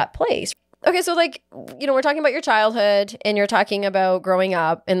reach that place. Okay, so like, we're talking about your childhood and you're talking about growing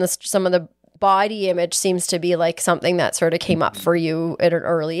up, and some of the body image seems to be like something that sort of came up for you at an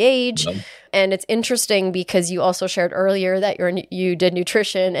early age. And it's interesting because you also shared earlier that you did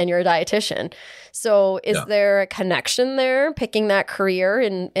nutrition and you're a dietitian. So is there a connection there, picking that career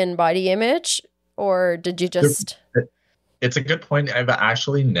in body image, or did you just... It's a good point. I've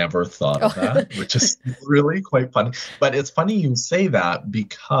actually never thought of that, which is really quite funny. But it's funny you say that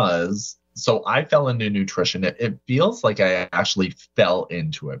because... So I fell into nutrition. It feels like I actually fell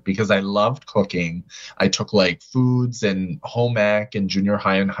into it because I loved cooking. I took like foods in home ec and junior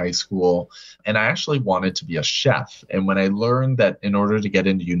high and high school, and I actually wanted to be a chef. And when I learned that in order to get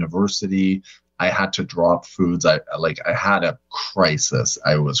into university, I had to drop foods, I had a crisis.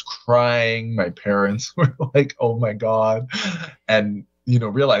 I was crying. My parents were like, oh my God. And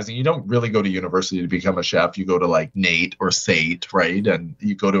realizing you don't really go to university to become a chef. You go to like NAIT or SAIT, right? And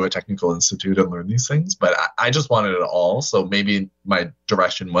you go to a technical institute and learn these things. But I just wanted it all. So maybe my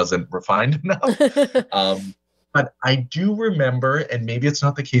direction wasn't refined enough. But I do remember, and maybe it's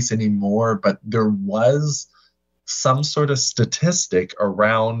not the case anymore, but there was some sort of statistic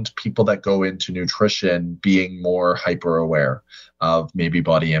around people that go into nutrition being more hyper aware of maybe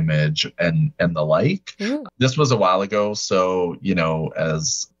body image and the like. This was a while ago. So,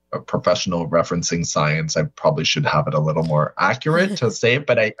 as a professional referencing science, I probably should have it a little more accurate to say it,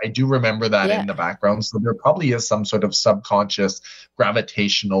 but I do remember that in the background. So there probably is some sort of subconscious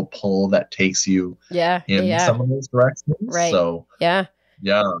gravitational pull that takes you in some of those directions. Right. So yeah,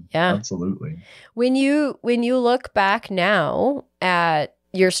 absolutely. When you look back now at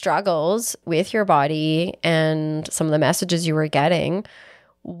your struggles with your body and some of the messages you were getting,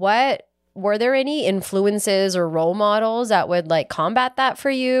 were there any influences or role models that would like combat that for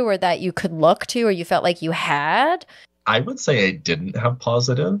you, or that you could look to, or you felt like you had? I would say I didn't have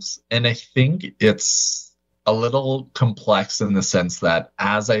positives. And I think it's a little complex in the sense that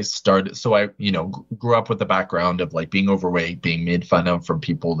as I started, so I, grew up with the background of like being overweight, being made fun of from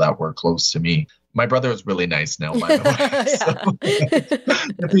people that were close to me. My brother is really nice now, by the way.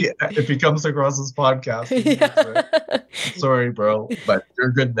 So if he comes across this podcast, sorry, bro, but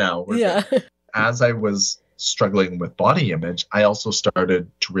you're good now. We're good. As I was struggling with body image, I also started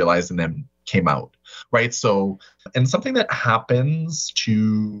to realize and then came out, right? So, and something that happens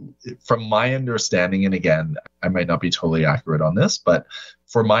from my understanding, and again, I might not be totally accurate on this, but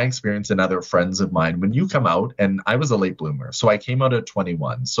for my experience and other friends of mine, when you come out, and I was a late bloomer, so I came out at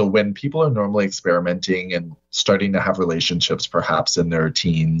 21. So when people are normally experimenting and starting to have relationships, perhaps in their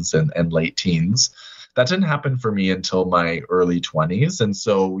teens and late teens, that didn't happen for me until my early 20s. And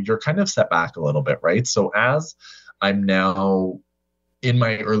so you're kind of set back a little bit, right? So as I'm now in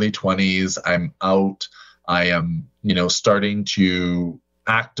my early 20s, I'm out, I am, starting to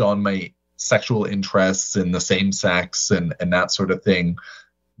act on my sexual interests in the same sex and that sort of thing.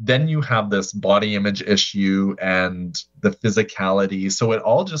 Then you have this body image issue and the physicality. So it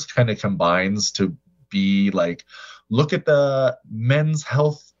all just kind of combines to be like, look at the men's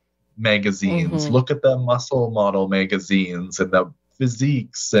health magazines, look at the muscle model magazines and the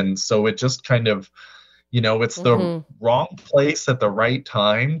physiques. And so it just kind of, it's the wrong place at the right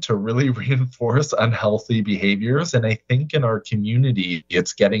time to really reinforce unhealthy behaviors. And I think in our community,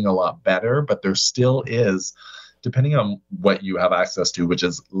 it's getting a lot better, but there still is, depending on what you have access to, which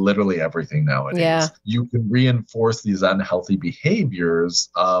is literally everything nowadays, you can reinforce these unhealthy behaviors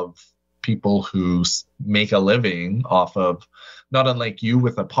of people who make a living off of, not unlike you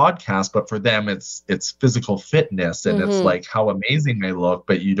with a podcast, but for them, it's physical fitness. And it's like how amazing they look,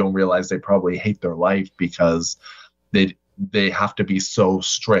 but you don't realize they probably hate their life because they they have to be so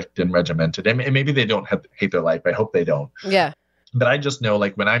strict and regimented. And maybe they don't hate their life. I hope they don't. Yeah. But I just know,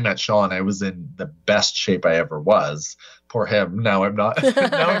 like, when I met Sean, I was in the best shape I ever was. Poor him. Now I'm not.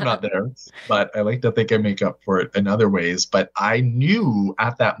 Now I'm not there. But I like to think I make up for it in other ways. But I knew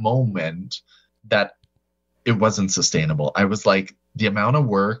at that moment that it wasn't sustainable. I was like, the amount of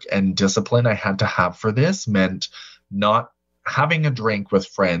work and discipline I had to have for this meant not having a drink with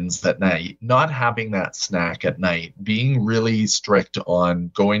friends at night, not having that snack at night, being really strict on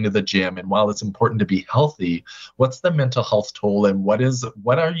going to the gym. And while it's important to be healthy, what's the mental health toll, and what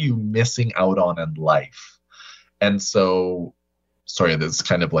are you missing out on in life? And so, sorry, this is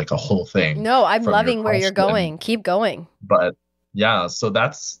kind of like a whole thing. No, I'm loving where you're going. Keep going. But yeah, so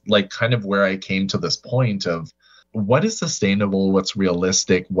that's like kind of where I came to this point of what is sustainable, what's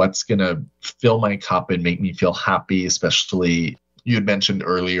realistic, what's going to fill my cup and make me feel happy. Especially, you had mentioned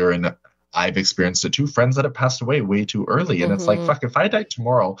earlier, and I've experienced it too, friends that have passed away way too early. And it's like, fuck, if I died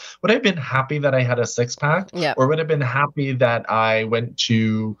tomorrow, would I have been happy that I had a 6-pack? Yeah. Or would I have been happy that I went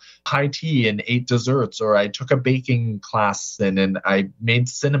to high tea and ate desserts, or I took a baking class and I made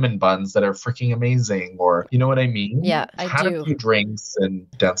cinnamon buns that are freaking amazing? Or, you know what I mean? Yeah, I had do. a few drinks and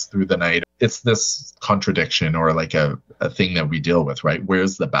danced through the night. It's this contradiction, or like a thing that we deal with, right?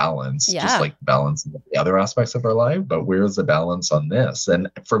 Where's the balance? Yeah. Just like balance in the other aspects of our life, but where's the balance on this? And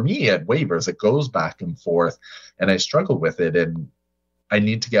for me, it wavers. It goes back and forth, and I struggle with it. And I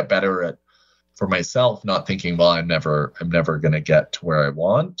need to get better at, for myself, not thinking, well, I'm never going to get to where I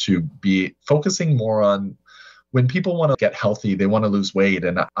want to be, focusing more on when people want to get healthy, they want to lose weight.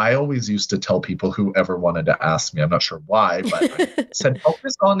 And I always used to tell people, whoever wanted to ask me, I'm not sure why, but I said,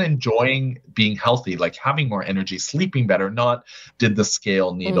 focus on enjoying being healthy, like having more energy, sleeping better, not did the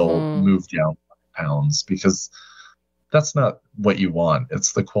scale needle move down pounds, because that's not what you want.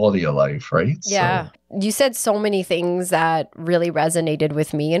 It's the quality of life, right? Yeah. So. You said so many things that really resonated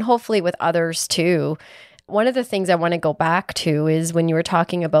with me, and hopefully with others too. One of the things I want to go back to is when you were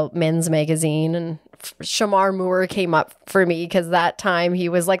talking about Men's Magazine, and Shamar Moore came up for me because that time he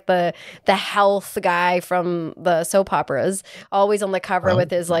was like the health guy from the soap operas, always on the cover with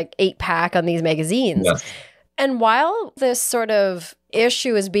his like 8-pack on these magazines. Yes. And while this sort of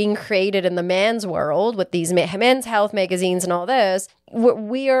issue is being created in the man's world with these men's health magazines and all this,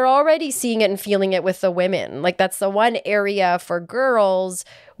 we are already seeing it and feeling it with the women. Like, that's the one area for girls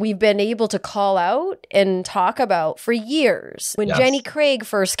we've been able to call out and talk about for years. When Jenny Craig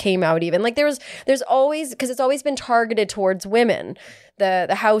first came out, even like there's always, because it's always been targeted towards women. The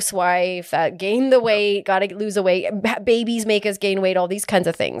housewife that gained the weight, got to lose the weight, babies make us gain weight, all these kinds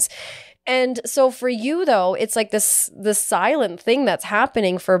of things. And so for you, though, it's like this silent thing that's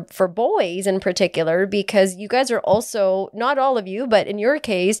happening for boys in particular, because you guys are also, not all of you, but in your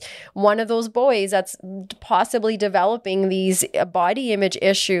case, one of those boys that's possibly developing these body image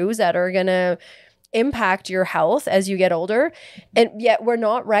issues that are going to impact your health as you get older. And yet we're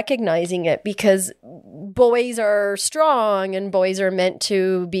not recognizing it because boys are strong and boys are meant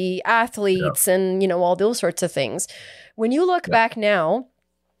to be athletes and, you know, all those sorts of things. When you look back now,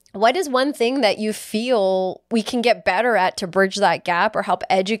 what is one thing that you feel we can get better at to bridge that gap or help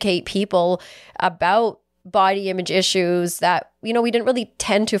educate people about body image issues that, you know, we didn't really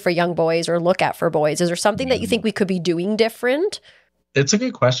tend to for young boys or look at for boys? Is there something that you think we could be doing different? It's a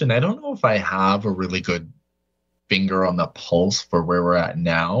good question. I don't know if I have a really good finger on the pulse for where we're at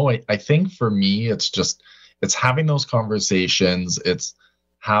now. I think for me, it's having those conversations. It's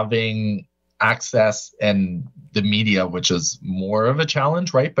having access and the media, which is more of a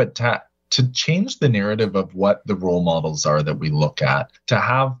challenge, right? But to change the narrative of what the role models are that we look at, to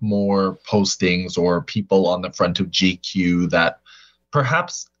have more postings or people on the front of GQ that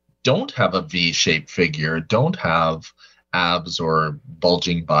perhaps don't have a V-shaped figure, don't have abs or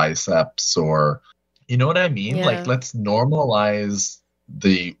bulging biceps, or, you know what I mean? Yeah. Like, let's normalize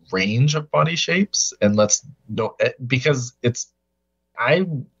the range of body shapes, and let's know, because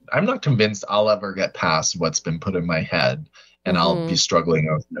I'm not convinced I'll ever get past what's been put in my head, and I'll be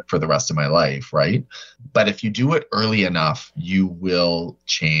struggling with it for the rest of my life, right? But if you do it early enough, you will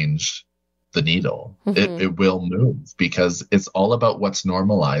change the needle. It will move, because it's all about what's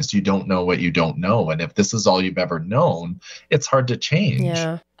normalized. You don't know what you don't know. And if this is all you've ever known, it's hard to change.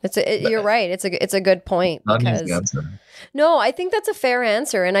 Yeah. You're right. It's a good point. Not an easy answer. No, I think that's a fair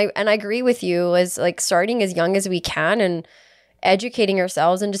answer. And I agree with you, as like starting as young as we can and educating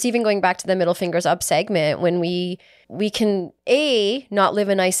ourselves, and just even going back to the middle fingers up segment, when we can not live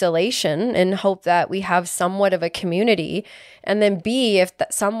in isolation and hope that we have somewhat of a community, and then B, if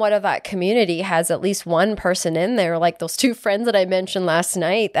somewhat of that community has at least one person in there, like those 2 friends that I mentioned last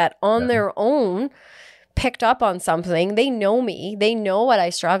night, that on their own picked up on something. They know me. They know what I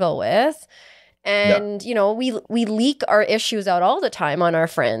struggle with. And, you know, we leak our issues out all the time on our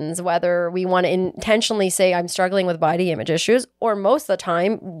friends, whether we want to intentionally say I'm struggling with body image issues, or most of the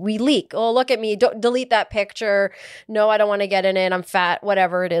time we leak. Oh, look at me. Don't delete that picture. No, I don't want to get in it. I'm fat,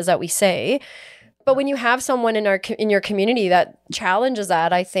 whatever it is that we say. But when you have someone in your community that challenges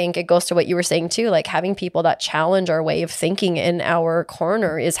that, I think it goes to what you were saying too, like having people that challenge our way of thinking in our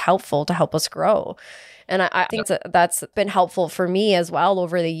corner is helpful to help us grow. And I think that's been helpful for me as well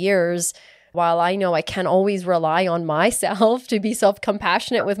over the years. While I know I can't always rely on myself to be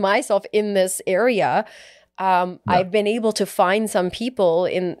self-compassionate with myself in this area, I've been able to find some people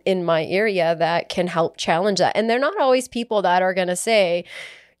in my area that can help challenge that. And they're not always people that are going to say,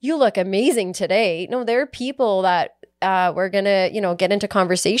 you look amazing today. No, there are people that we're going to, you know, get into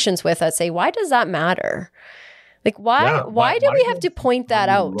conversations with that say, why does that matter? Like, why do we have to point that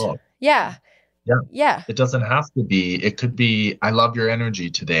out? Yeah. Yeah. It doesn't have to be. It could be, I love your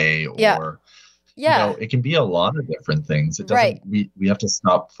energy today, or, you know, it can be a lot of different things. It doesn't, we have to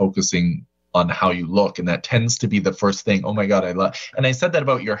stop focusing on how you look. And that tends to be the first thing. Oh my God, I love, and I said that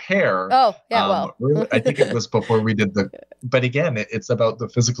about your hair. Oh, yeah, well. I think it was before we did but again, it's about the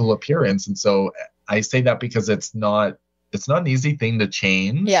physical appearance. And so I say that because it's not an easy thing to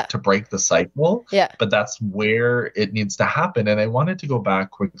change, to break the cycle, but that's where it needs to happen. And I wanted to go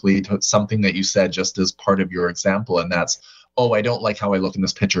back quickly to something that you said just as part of your example. And that's, oh, I don't like how I look in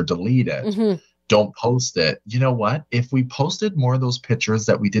this picture, delete it. Mm-hmm. Don't post it. You know what? If we posted more of those pictures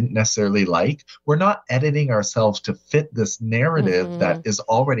that we didn't necessarily like, we're not editing ourselves to fit this narrative that is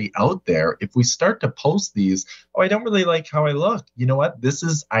already out there. If we start to post these, oh, I don't really like how I look. You know what?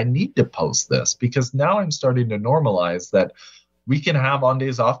 I need to post this because now I'm starting to normalize that we can have on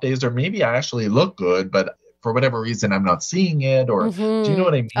days, off days, or maybe I actually look good, but for whatever reason, I'm not seeing it, or do you know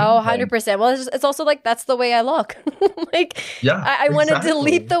what I mean? Oh, 100%. Well, it's also like, that's the way I look. I want to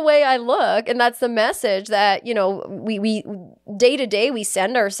delete the way I look. And that's the message that, you know, we day to day, we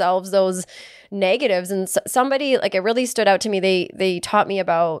send ourselves those negatives. And somebody, like, it really stood out to me. They taught me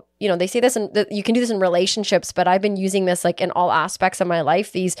about, you know, they say this, you can do this in relationships, but I've been using this like in all aspects of my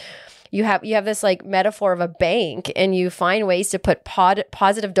life. You have this like metaphor of a bank, and you find ways to put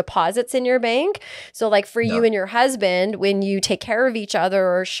positive deposits in your bank. So like for you and your husband, when you take care of each other,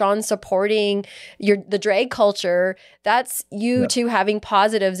 or Sean supporting the drag culture, that's you two having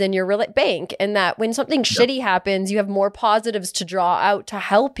positives in your bank. And that when something shitty happens, you have more positives to draw out to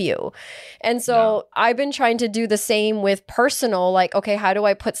help you. And so I've been trying to do the same with personal, like, okay, how do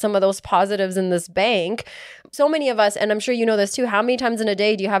I put some of those positives in this bank? So many of us, and I'm sure you know this too, how many times in a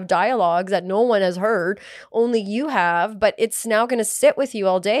day do you have dialogues that no one has heard, only you have, but it's now going to sit with you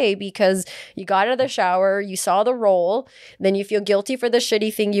all day because you got out of the shower, you saw the roll, then you feel guilty for the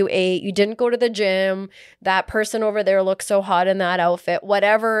shitty thing you ate, you didn't go to the gym, that person over there looks so hot in that outfit,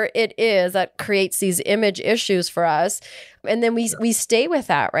 whatever it is that creates these image issues for us. And then we stay with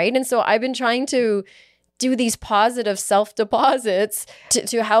that, right? And so I've been trying to do these positive self-deposits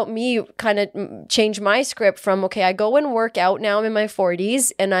to help me kind of change my script from, okay, I go and work out now. I'm in my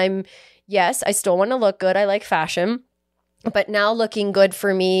 40s and I still want to look good. I like fashion, but now looking good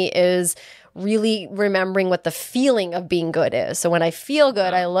for me is really remembering what the feeling of being good is. So when I feel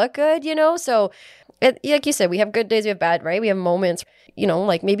good, I look good, you know? So like you said, we have good days, we have bad, right? We have moments, you know,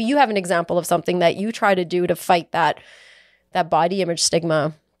 like maybe you have an example of something that you try to do to fight that body image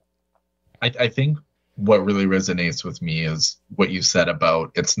stigma. I think what really resonates with me is what you said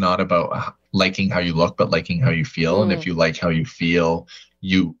about, it's not about liking how you look, but liking how you feel. And if you like how you feel,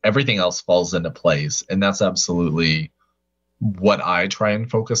 everything else falls into place. And that's absolutely what I try and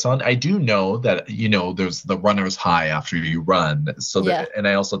focus on. I do know that, you know, there's the runner's high after you run. So and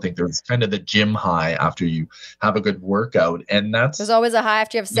I also think there's kind of the gym high after you have a good workout. And there's always a high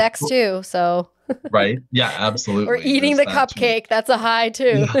after you have sex too. So right. Yeah, absolutely. Or eating the cupcake. That's a high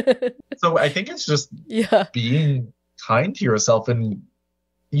too. So I think it's just being kind to yourself. And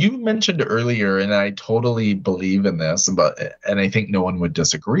you mentioned earlier, and I totally believe in this, and I think no one would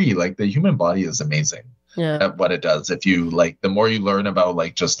disagree, like the human body is amazing at what it does. If you the more you learn about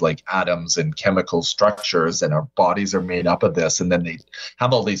just atoms and chemical structures, and our bodies are made up of this, and then they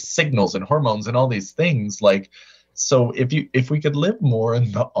have all these signals and hormones and all these things, so if we could live more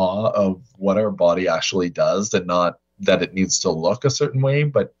in the awe of what our body actually does, and not that it needs to look a certain way,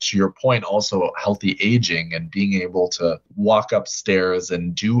 but to your point, also healthy aging and being able to walk upstairs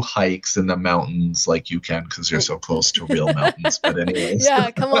and do hikes in the mountains like you can because you're so close to real mountains. But anyways. Yeah,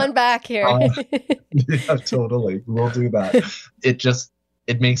 come on back here. Yeah, totally. We'll do that.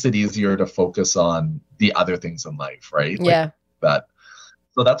 It makes it easier to focus on the other things in life, right? Yeah.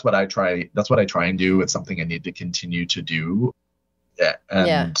 So that's what I try. That's what I try and do. It's something I need to continue to do. Yeah.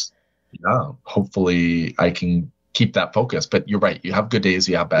 And yeah, hopefully I can keep that focus. But you're right. You have good days,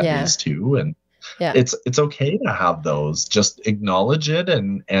 you have bad Yeah. days too. And Yeah. it's okay to have those. Just acknowledge it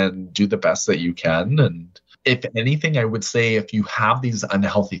and do the best that you can. And if anything, I would say if you have these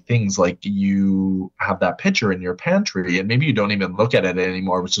unhealthy things, like you have that picture in your pantry and maybe you don't even look at it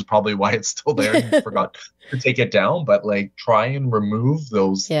anymore, which is probably why it's still there and you forgot to take it down. But like try and remove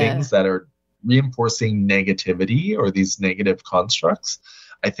those Yeah. things that are reinforcing negativity or these negative constructs,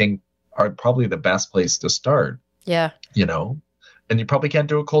 I think are probably the best place to start. Yeah. You know? And you probably can't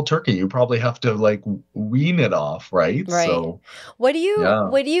do a cold turkey. You probably have to like wean it off, right? Right. So What do you yeah.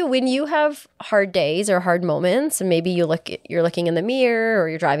 when you have hard days or hard moments and maybe you're looking in the mirror or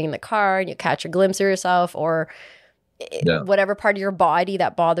you're driving in the car and you catch a glimpse of yourself or Yeah. whatever part of your body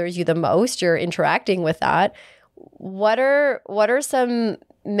that bothers you the most, you're interacting with that. What are some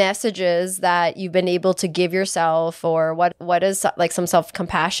messages that you've been able to give yourself, or what is like some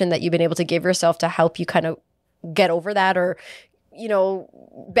self-compassion that you've been able to give yourself to help you kind of get over that, or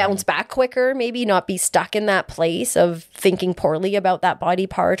bounce back quicker, maybe not be stuck in that place of thinking poorly about that body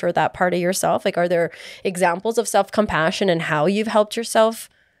part or that part of yourself? Like, are there examples of self-compassion and how you've helped yourself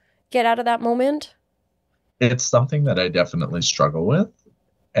get out of that moment? It's something that I definitely struggle with.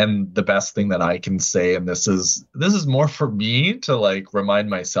 And the best thing that I can say, and this is more for me to like remind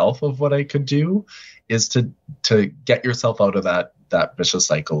myself of what I could do, is to get yourself out of that vicious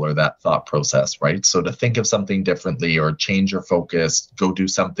cycle or that thought process, right? So to think of something differently or change your focus, go do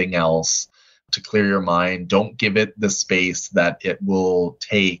something else to clear your mind. Don't give it the space that it will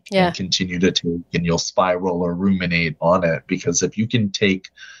take and continue to take, and you'll spiral or ruminate on it. Because if you think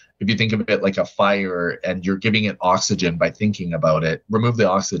of it like a fire and you're giving it oxygen by thinking about it, remove the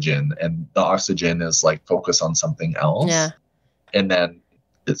oxygen, and the oxygen is like focus on something else. Yeah. And then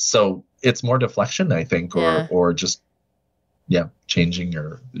so it's more deflection, I think, or just changing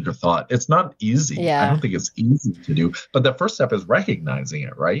your thought. It's not easy. Yeah. I don't think it's easy to do. But the first step is recognizing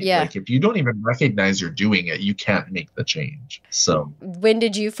it, right? Yeah. Like if you don't even recognize you're doing it, you can't make the change. So when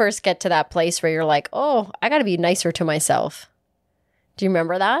did you first get to that place where you're like, oh, I got to be nicer to myself? Do you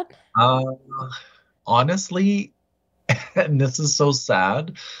remember that? Honestly, and this is so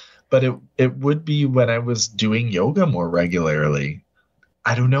sad, but it would be when I was doing yoga more regularly.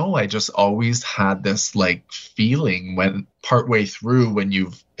 I don't know. I just always had this like feeling when partway through when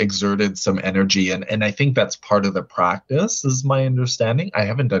you've exerted some energy. And I think that's part of the practice is my understanding. I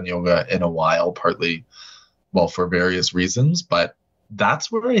haven't done yoga in a while, partly, well, for various reasons, but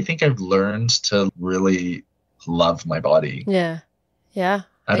that's where I think I've learned to really love my body. Yeah. Yeah.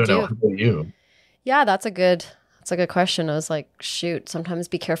 I don't know. How about you? Yeah, that's a good question. I was like, shoot, sometimes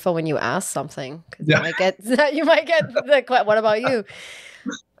be careful when you ask something because you might get the what about you?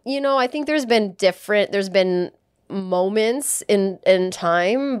 I think there's been moments in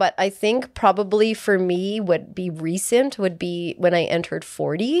time, but I think probably for me would be when I entered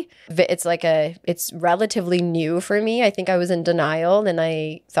 40. It's relatively new for me. I think I was in denial and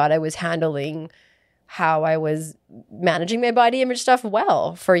I thought I was handling how I was managing my body image stuff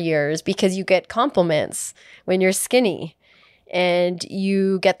well for years, because you get compliments when you're skinny and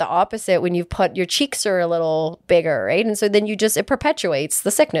you get the opposite when your cheeks are a little bigger, right? And so then it perpetuates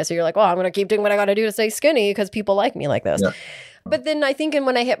the sickness. So you're like, well, I'm going to keep doing what I got to do to stay skinny because people like me like this. Yeah. But then I think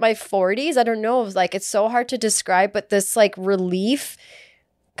when I hit my 40s, I don't know, it was like, it's so hard to describe, but this like relief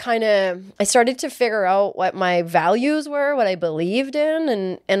I started to figure out what my values were, what I believed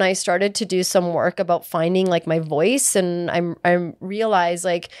in, and I started to do some work about finding like my voice, and I realized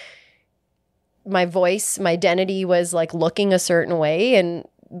like my voice, my identity was like looking a certain way, and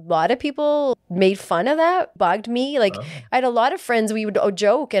a lot of people made fun of that, bugged me. Like I had a lot of friends, we would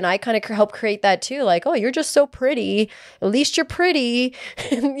joke, and I kind of help create that too. Like, oh, you're just so pretty. At least you're pretty.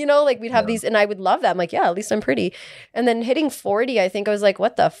 Like we'd have these, and I would love that. I'm like, yeah, at least I'm pretty. And then hitting 40, I think I was like,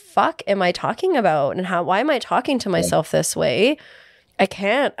 what the fuck am I talking about? And why am I talking to myself this way? I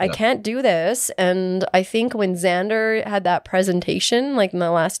can't do this. And I think when Xander had that presentation, like in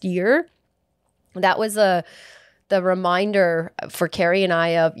the last year, that was the reminder for Carrie and I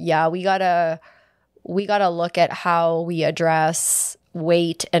of, we gotta look at how we address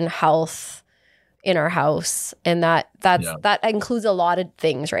weight and health in our house. And that includes a lot of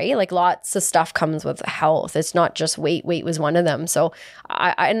things, right? Like lots of stuff comes with health. It's not just weight. Weight was one of them. So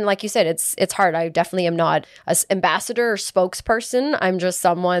and like you said, it's hard. I definitely am not an ambassador or spokesperson. I'm just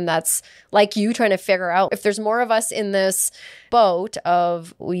someone that's like you, trying to figure out if there's more of us in this boat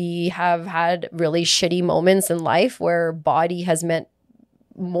of, we have had really shitty moments in life where body has meant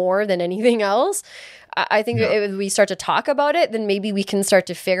more than anything else. I think if we start to talk about it, then maybe we can start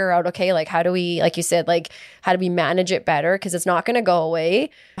to figure out, okay, like how do we, like you said, like how do we manage it better? Because it's not going to go away.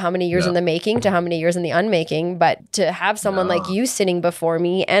 How many years in the making to how many years in the unmaking? But to have someone like you sitting before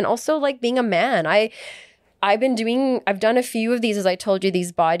me, and also like being a man, I've done a few of these, as I told you,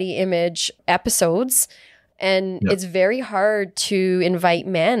 these body image episodes, and it's very hard to invite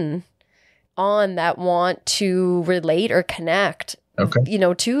men on that want to relate or connect,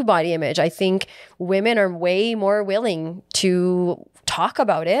 to body image. I think women are way more willing to talk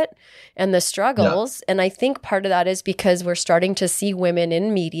about it and the struggles. And I think part of that is because we're starting to see women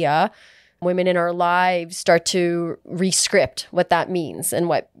in media, women in our lives start to rescript what that means and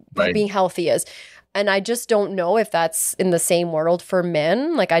what being healthy is. And I just don't know if that's in the same world for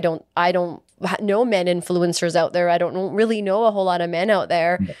men. Like I don't know men influencers out there. I don't really know a whole lot of men out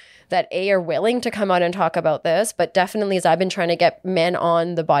there that are willing to come out and talk about this. But definitely, as I've been trying to get men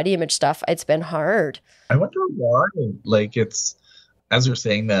on the body image stuff, it's been hard. I wonder why. Like it's, as you're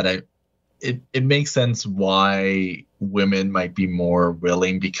saying that, it makes sense why women might be more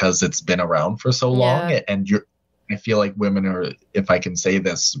willing, because it's been around for so long. And I feel like women are, if I can say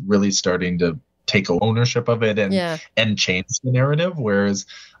this, really starting to take ownership of it and change the narrative. Whereas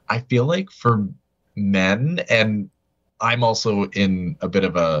I feel like for men, and I'm also in a bit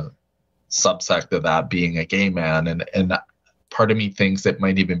of a subsect of that, being a gay man, and part of me thinks it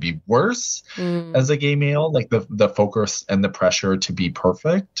might even be worse as a gay male, like the focus and the pressure to be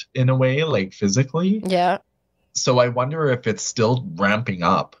perfect in a way, like physically. So I wonder if it's still ramping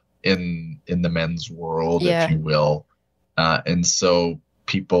up in the men's world, if you will. And so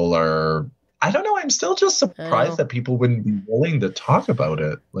people are, I don't know. I'm still just surprised that people wouldn't be willing to talk about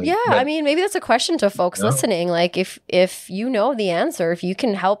it. Like, I mean, maybe that's a question to folks listening. Like, if you know the answer, if you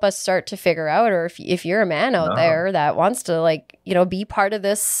can help us start to figure out, or if you're a man out there that wants to, like, be part of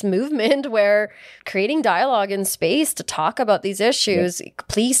this movement where creating dialogue and space to talk about these issues,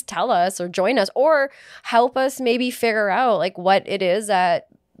 please tell us or join us or help us maybe figure out like what it is that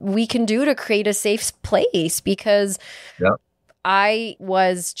we can do to create a safe place, because I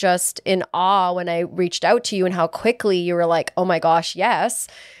was just in awe when I reached out to you and how quickly you were like, oh my gosh, yes.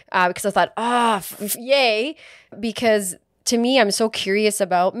 Because I thought, yay. Because to me, I'm so curious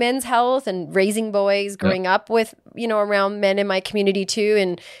about men's health and raising boys, growing up with, around men in my community too.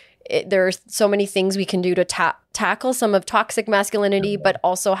 And there are so many things we can do to tackle some of toxic masculinity, but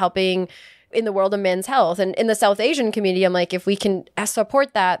also helping in the world of men's health. And in the South Asian community, I'm like, if we can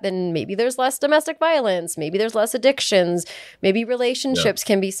support that, then maybe there's less domestic violence, maybe there's less addictions, maybe relationships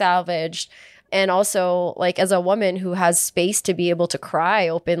can be salvaged. And also, like, as a woman who has space to be able to cry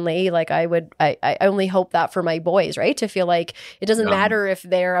openly, like I only hope that for my boys, right? To feel like it doesn't matter if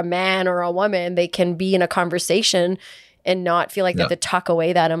they're a man or a woman, they can be in a conversation and not feel like they have to tuck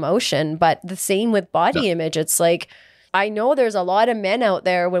away that emotion. But the same with body image. It's like, I know there's a lot of men out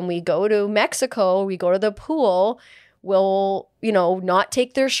there, when we go to Mexico, we go to the pool, will, not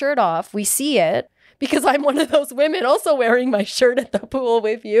take their shirt off. We see it, because I'm one of those women also wearing my shirt at the pool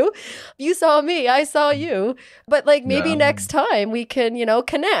with you. You saw me, I saw you. But like maybe next time we can,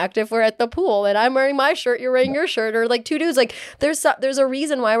 connect if we're at the pool and I'm wearing my shirt, you're wearing your shirt, or like two dudes. Like there's a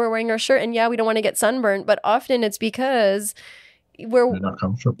reason why we're wearing our shirt. And we don't want to get sunburned, but often it's because we're not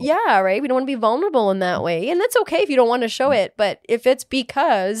comfortable. Right. We don't want to be vulnerable in that way. And that's okay if you don't want to show it. But if it's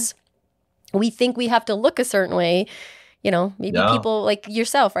because we think we have to look a certain way, maybe people like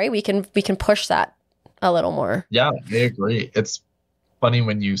yourself, right? We can push that a little more. Yeah, I agree. It's funny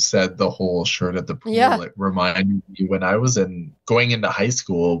when you said the whole shirt at the pool. It reminded me when I was going into high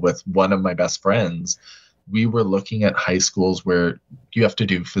school with one of my best friends. We were looking at high schools where you have to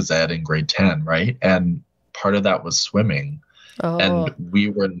do phys ed in grade 10, right? And part of that was swimming. And we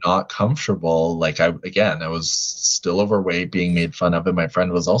were not comfortable. Like I was still overweight, being made fun of, and my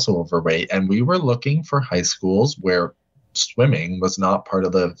friend was also overweight. And we were looking for high schools where swimming was not part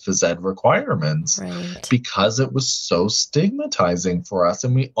of the phys ed requirements, because it was so stigmatizing for us.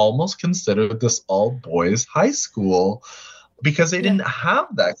 And we almost considered this all boys high school because they didn't have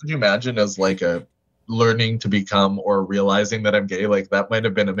that. Could you imagine as like a learning to become or realizing that I'm gay? Like that might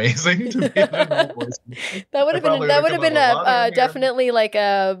have been amazing to be in an all boys. That would have been definitely like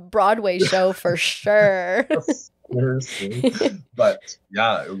a Broadway show for sure. Seriously. But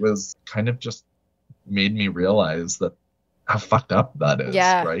it was kind of just made me realize that how fucked up that is,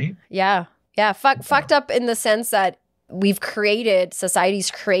 right? Fucked up in the sense that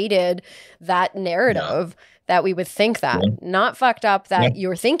society's created that narrative that we would think that. Not fucked up that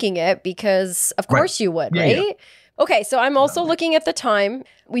you're thinking it, because of course you would, right? Okay, so I'm also looking at the time.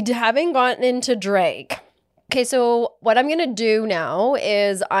 We haven't gotten into drag. Okay, so what I'm going to do now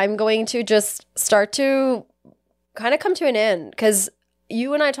is I'm going to just start to kind of come to an end, because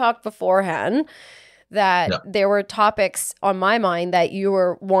you and I talked beforehand that there were topics on my mind that you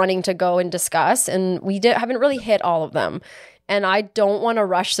were wanting to go and discuss, and we haven't really hit all of them. And I don't want to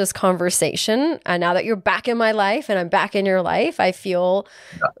rush this conversation. And now that you're back in my life and I'm back in your life, I feel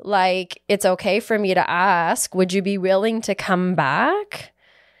like it's okay for me to ask, would you be willing to come back?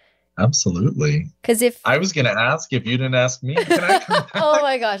 Absolutely. Because if I was going to ask, if you didn't ask me, can I come back? Oh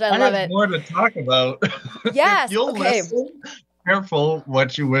my gosh, I love have it. more to talk about. Yes. If you'll listen, careful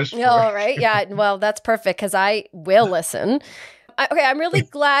what you wish for. All right. Yeah. Well, that's perfect, because I will listen. Okay, I'm really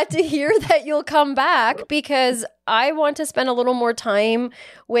glad to hear that you'll come back, because I want to spend a little more time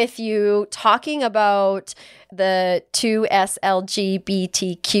with you talking about the 2S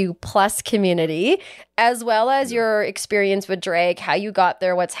LGBTQ+ community, as well as your experience with drag, how you got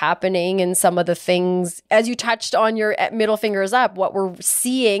there, what's happening, and some of the things, as you touched on your middle fingers up, what we're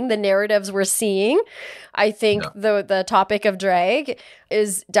seeing, the narratives we're seeing. I think the topic of drag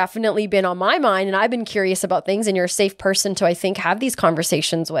is definitely been on my mind, and I've been curious about things, and you're a safe person to, I think, have these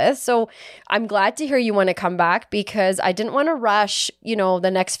conversations with. So I'm glad to hear you want to come back, because I didn't want to rush,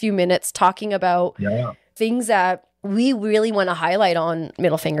 the next few minutes talking about things that we really want to highlight on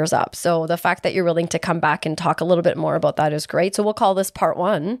Middle Fingers Up. So the fact that you're willing to come back and talk a little bit more about that is great. So we'll call this part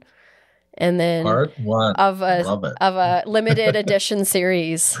 1. And then part 1 of a limited edition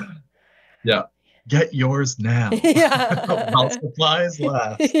series. Yeah. Get yours now. While supplies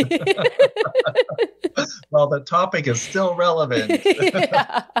last. While the topic is still relevant.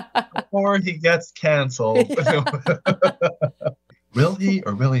 Before he gets canceled. Will he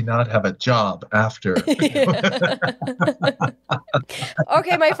or will he not have a job after? Okay,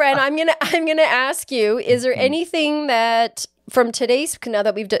 my friend, I'm gonna ask you, is there anything that from today's, now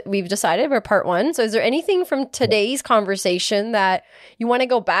that we've decided we're part 1, so is there anything from today's conversation that you want to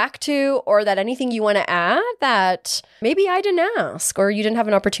go back to, or that anything you want to add that maybe I didn't ask or you didn't have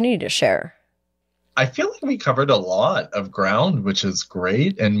an opportunity to share? I feel like we covered a lot of ground, which is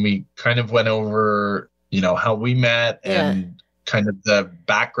great. And we kind of went over, how we met and kind of the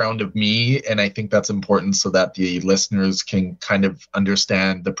background of me. And I think that's important so that the listeners can kind of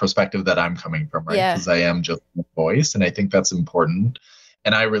understand the perspective that I'm coming from, right? Because I am just a voice, and I think that's important.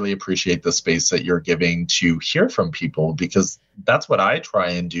 And I really appreciate the space that you're giving to hear from people, because that's what I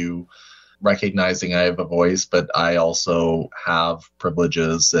try and do, recognizing I have a voice, but I also have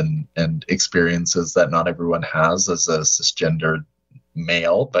privileges and experiences that not everyone has as a cisgendered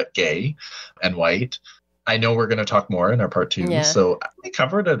male, but gay and white. I know we're going to talk more in our part 2. So we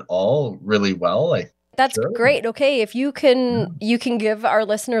covered it all really well. That's great. Okay, if you can give our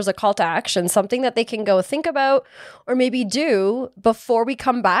listeners a call to action, something that they can go think about or maybe do before we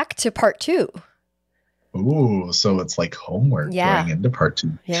come back to part 2. Ooh, so it's like homework going into part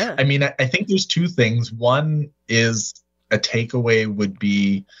 2. Yeah. I mean, I think there's 2 things. One is a takeaway would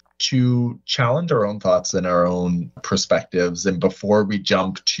be to challenge our own thoughts and our own perspectives. And before we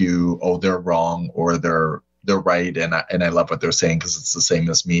jump to, they're wrong or they're right, and I love what they're saying because it's the same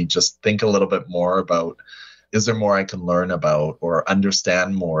as me, just think a little bit more about, is there more I can learn about or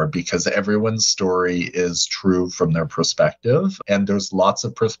understand more? Because everyone's story is true from their perspective, and there's lots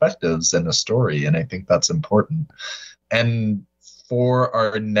of perspectives in a story, and I think that's important. And for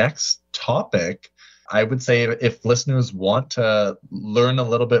our next topic, I would say if listeners want to learn a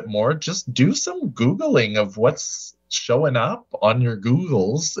little bit more, just do some Googling of what's showing up on your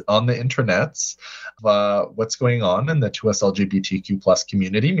Googles on the internets, what's going on in the 2S LGBTQ+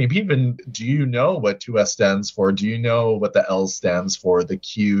 community. Maybe even, do you know what 2S stands for? Do you know what the L stands for, the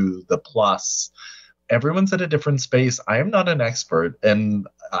Q, the plus? Everyone's at a different space. I am not an expert, and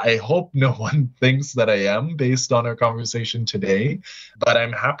I hope no one thinks that I am based on our conversation today, but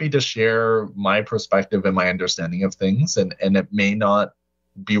I'm happy to share my perspective and my understanding of things, and it may not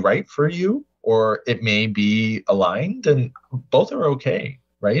be right for you, or it may be aligned, and both are okay,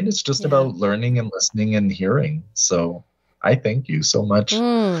 right? It's just about learning and listening and hearing. So I thank you so much,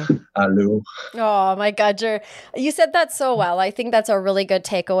 Alu. Oh my God, you said that so well. I think that's a really good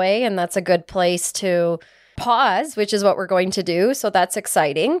takeaway, and that's a good place to pause, which is what we're going to do. So that's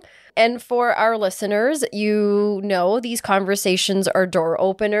exciting. And for our listeners, these conversations are door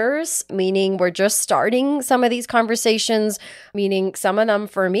openers, meaning we're just starting some of these conversations, meaning some of them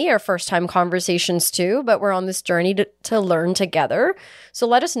for me are first-time conversations too, but we're on this journey to learn together. So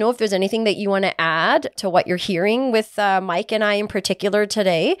let us know if there's anything that you want to add to what you're hearing with Mike and I in particular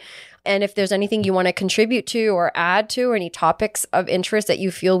today. And if there's anything you want to contribute to or add to, or any topics of interest that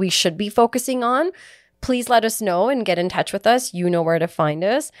you feel we should be focusing on, please let us know and get in touch with us. You know where to find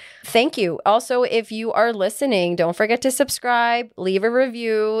us. Thank you. Also, if you are listening, don't forget to subscribe, leave a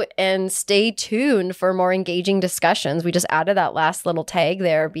review, and stay tuned for more engaging discussions. We just added that last little tag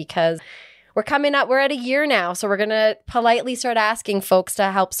there because we're at a year now. So we're going to politely start asking folks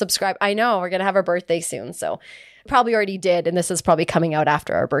to help subscribe. I know we're going to have our birthday soon. So probably already did. And this is probably coming out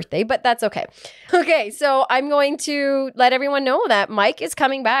after our birthday, but that's okay. Okay. So I'm going to let everyone know that Mike is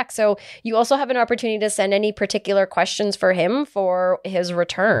coming back. So you also have an opportunity to send any particular questions for him for his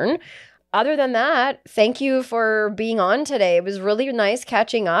return. Other than that, thank you for being on today. It was really nice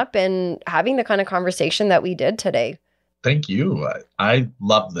catching up and having the kind of conversation that we did today. Thank you. I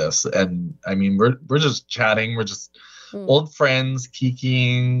love this. And I mean, we're just chatting. We're just old friends,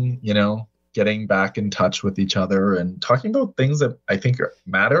 kikiing, getting back in touch with each other and talking about things that I think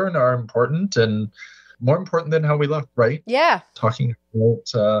matter and are important and more important than how we look, right? Yeah. Talking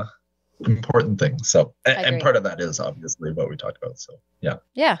about important things. So, and part of that is obviously what we talked about. So, yeah.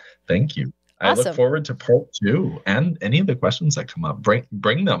 Yeah. Thank you. Awesome. I look forward to part 2 and any of the questions that come up.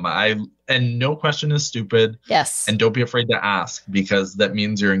 Bring them. And no question is stupid. Yes. And don't be afraid to ask, because that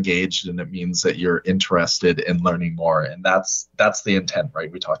means you're engaged and it means that you're interested in learning more. And that's the intent,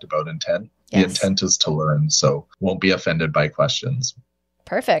 right? We talked about intent. Yes. The intent is to learn. So won't be offended by questions.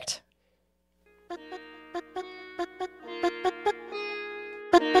 Perfect.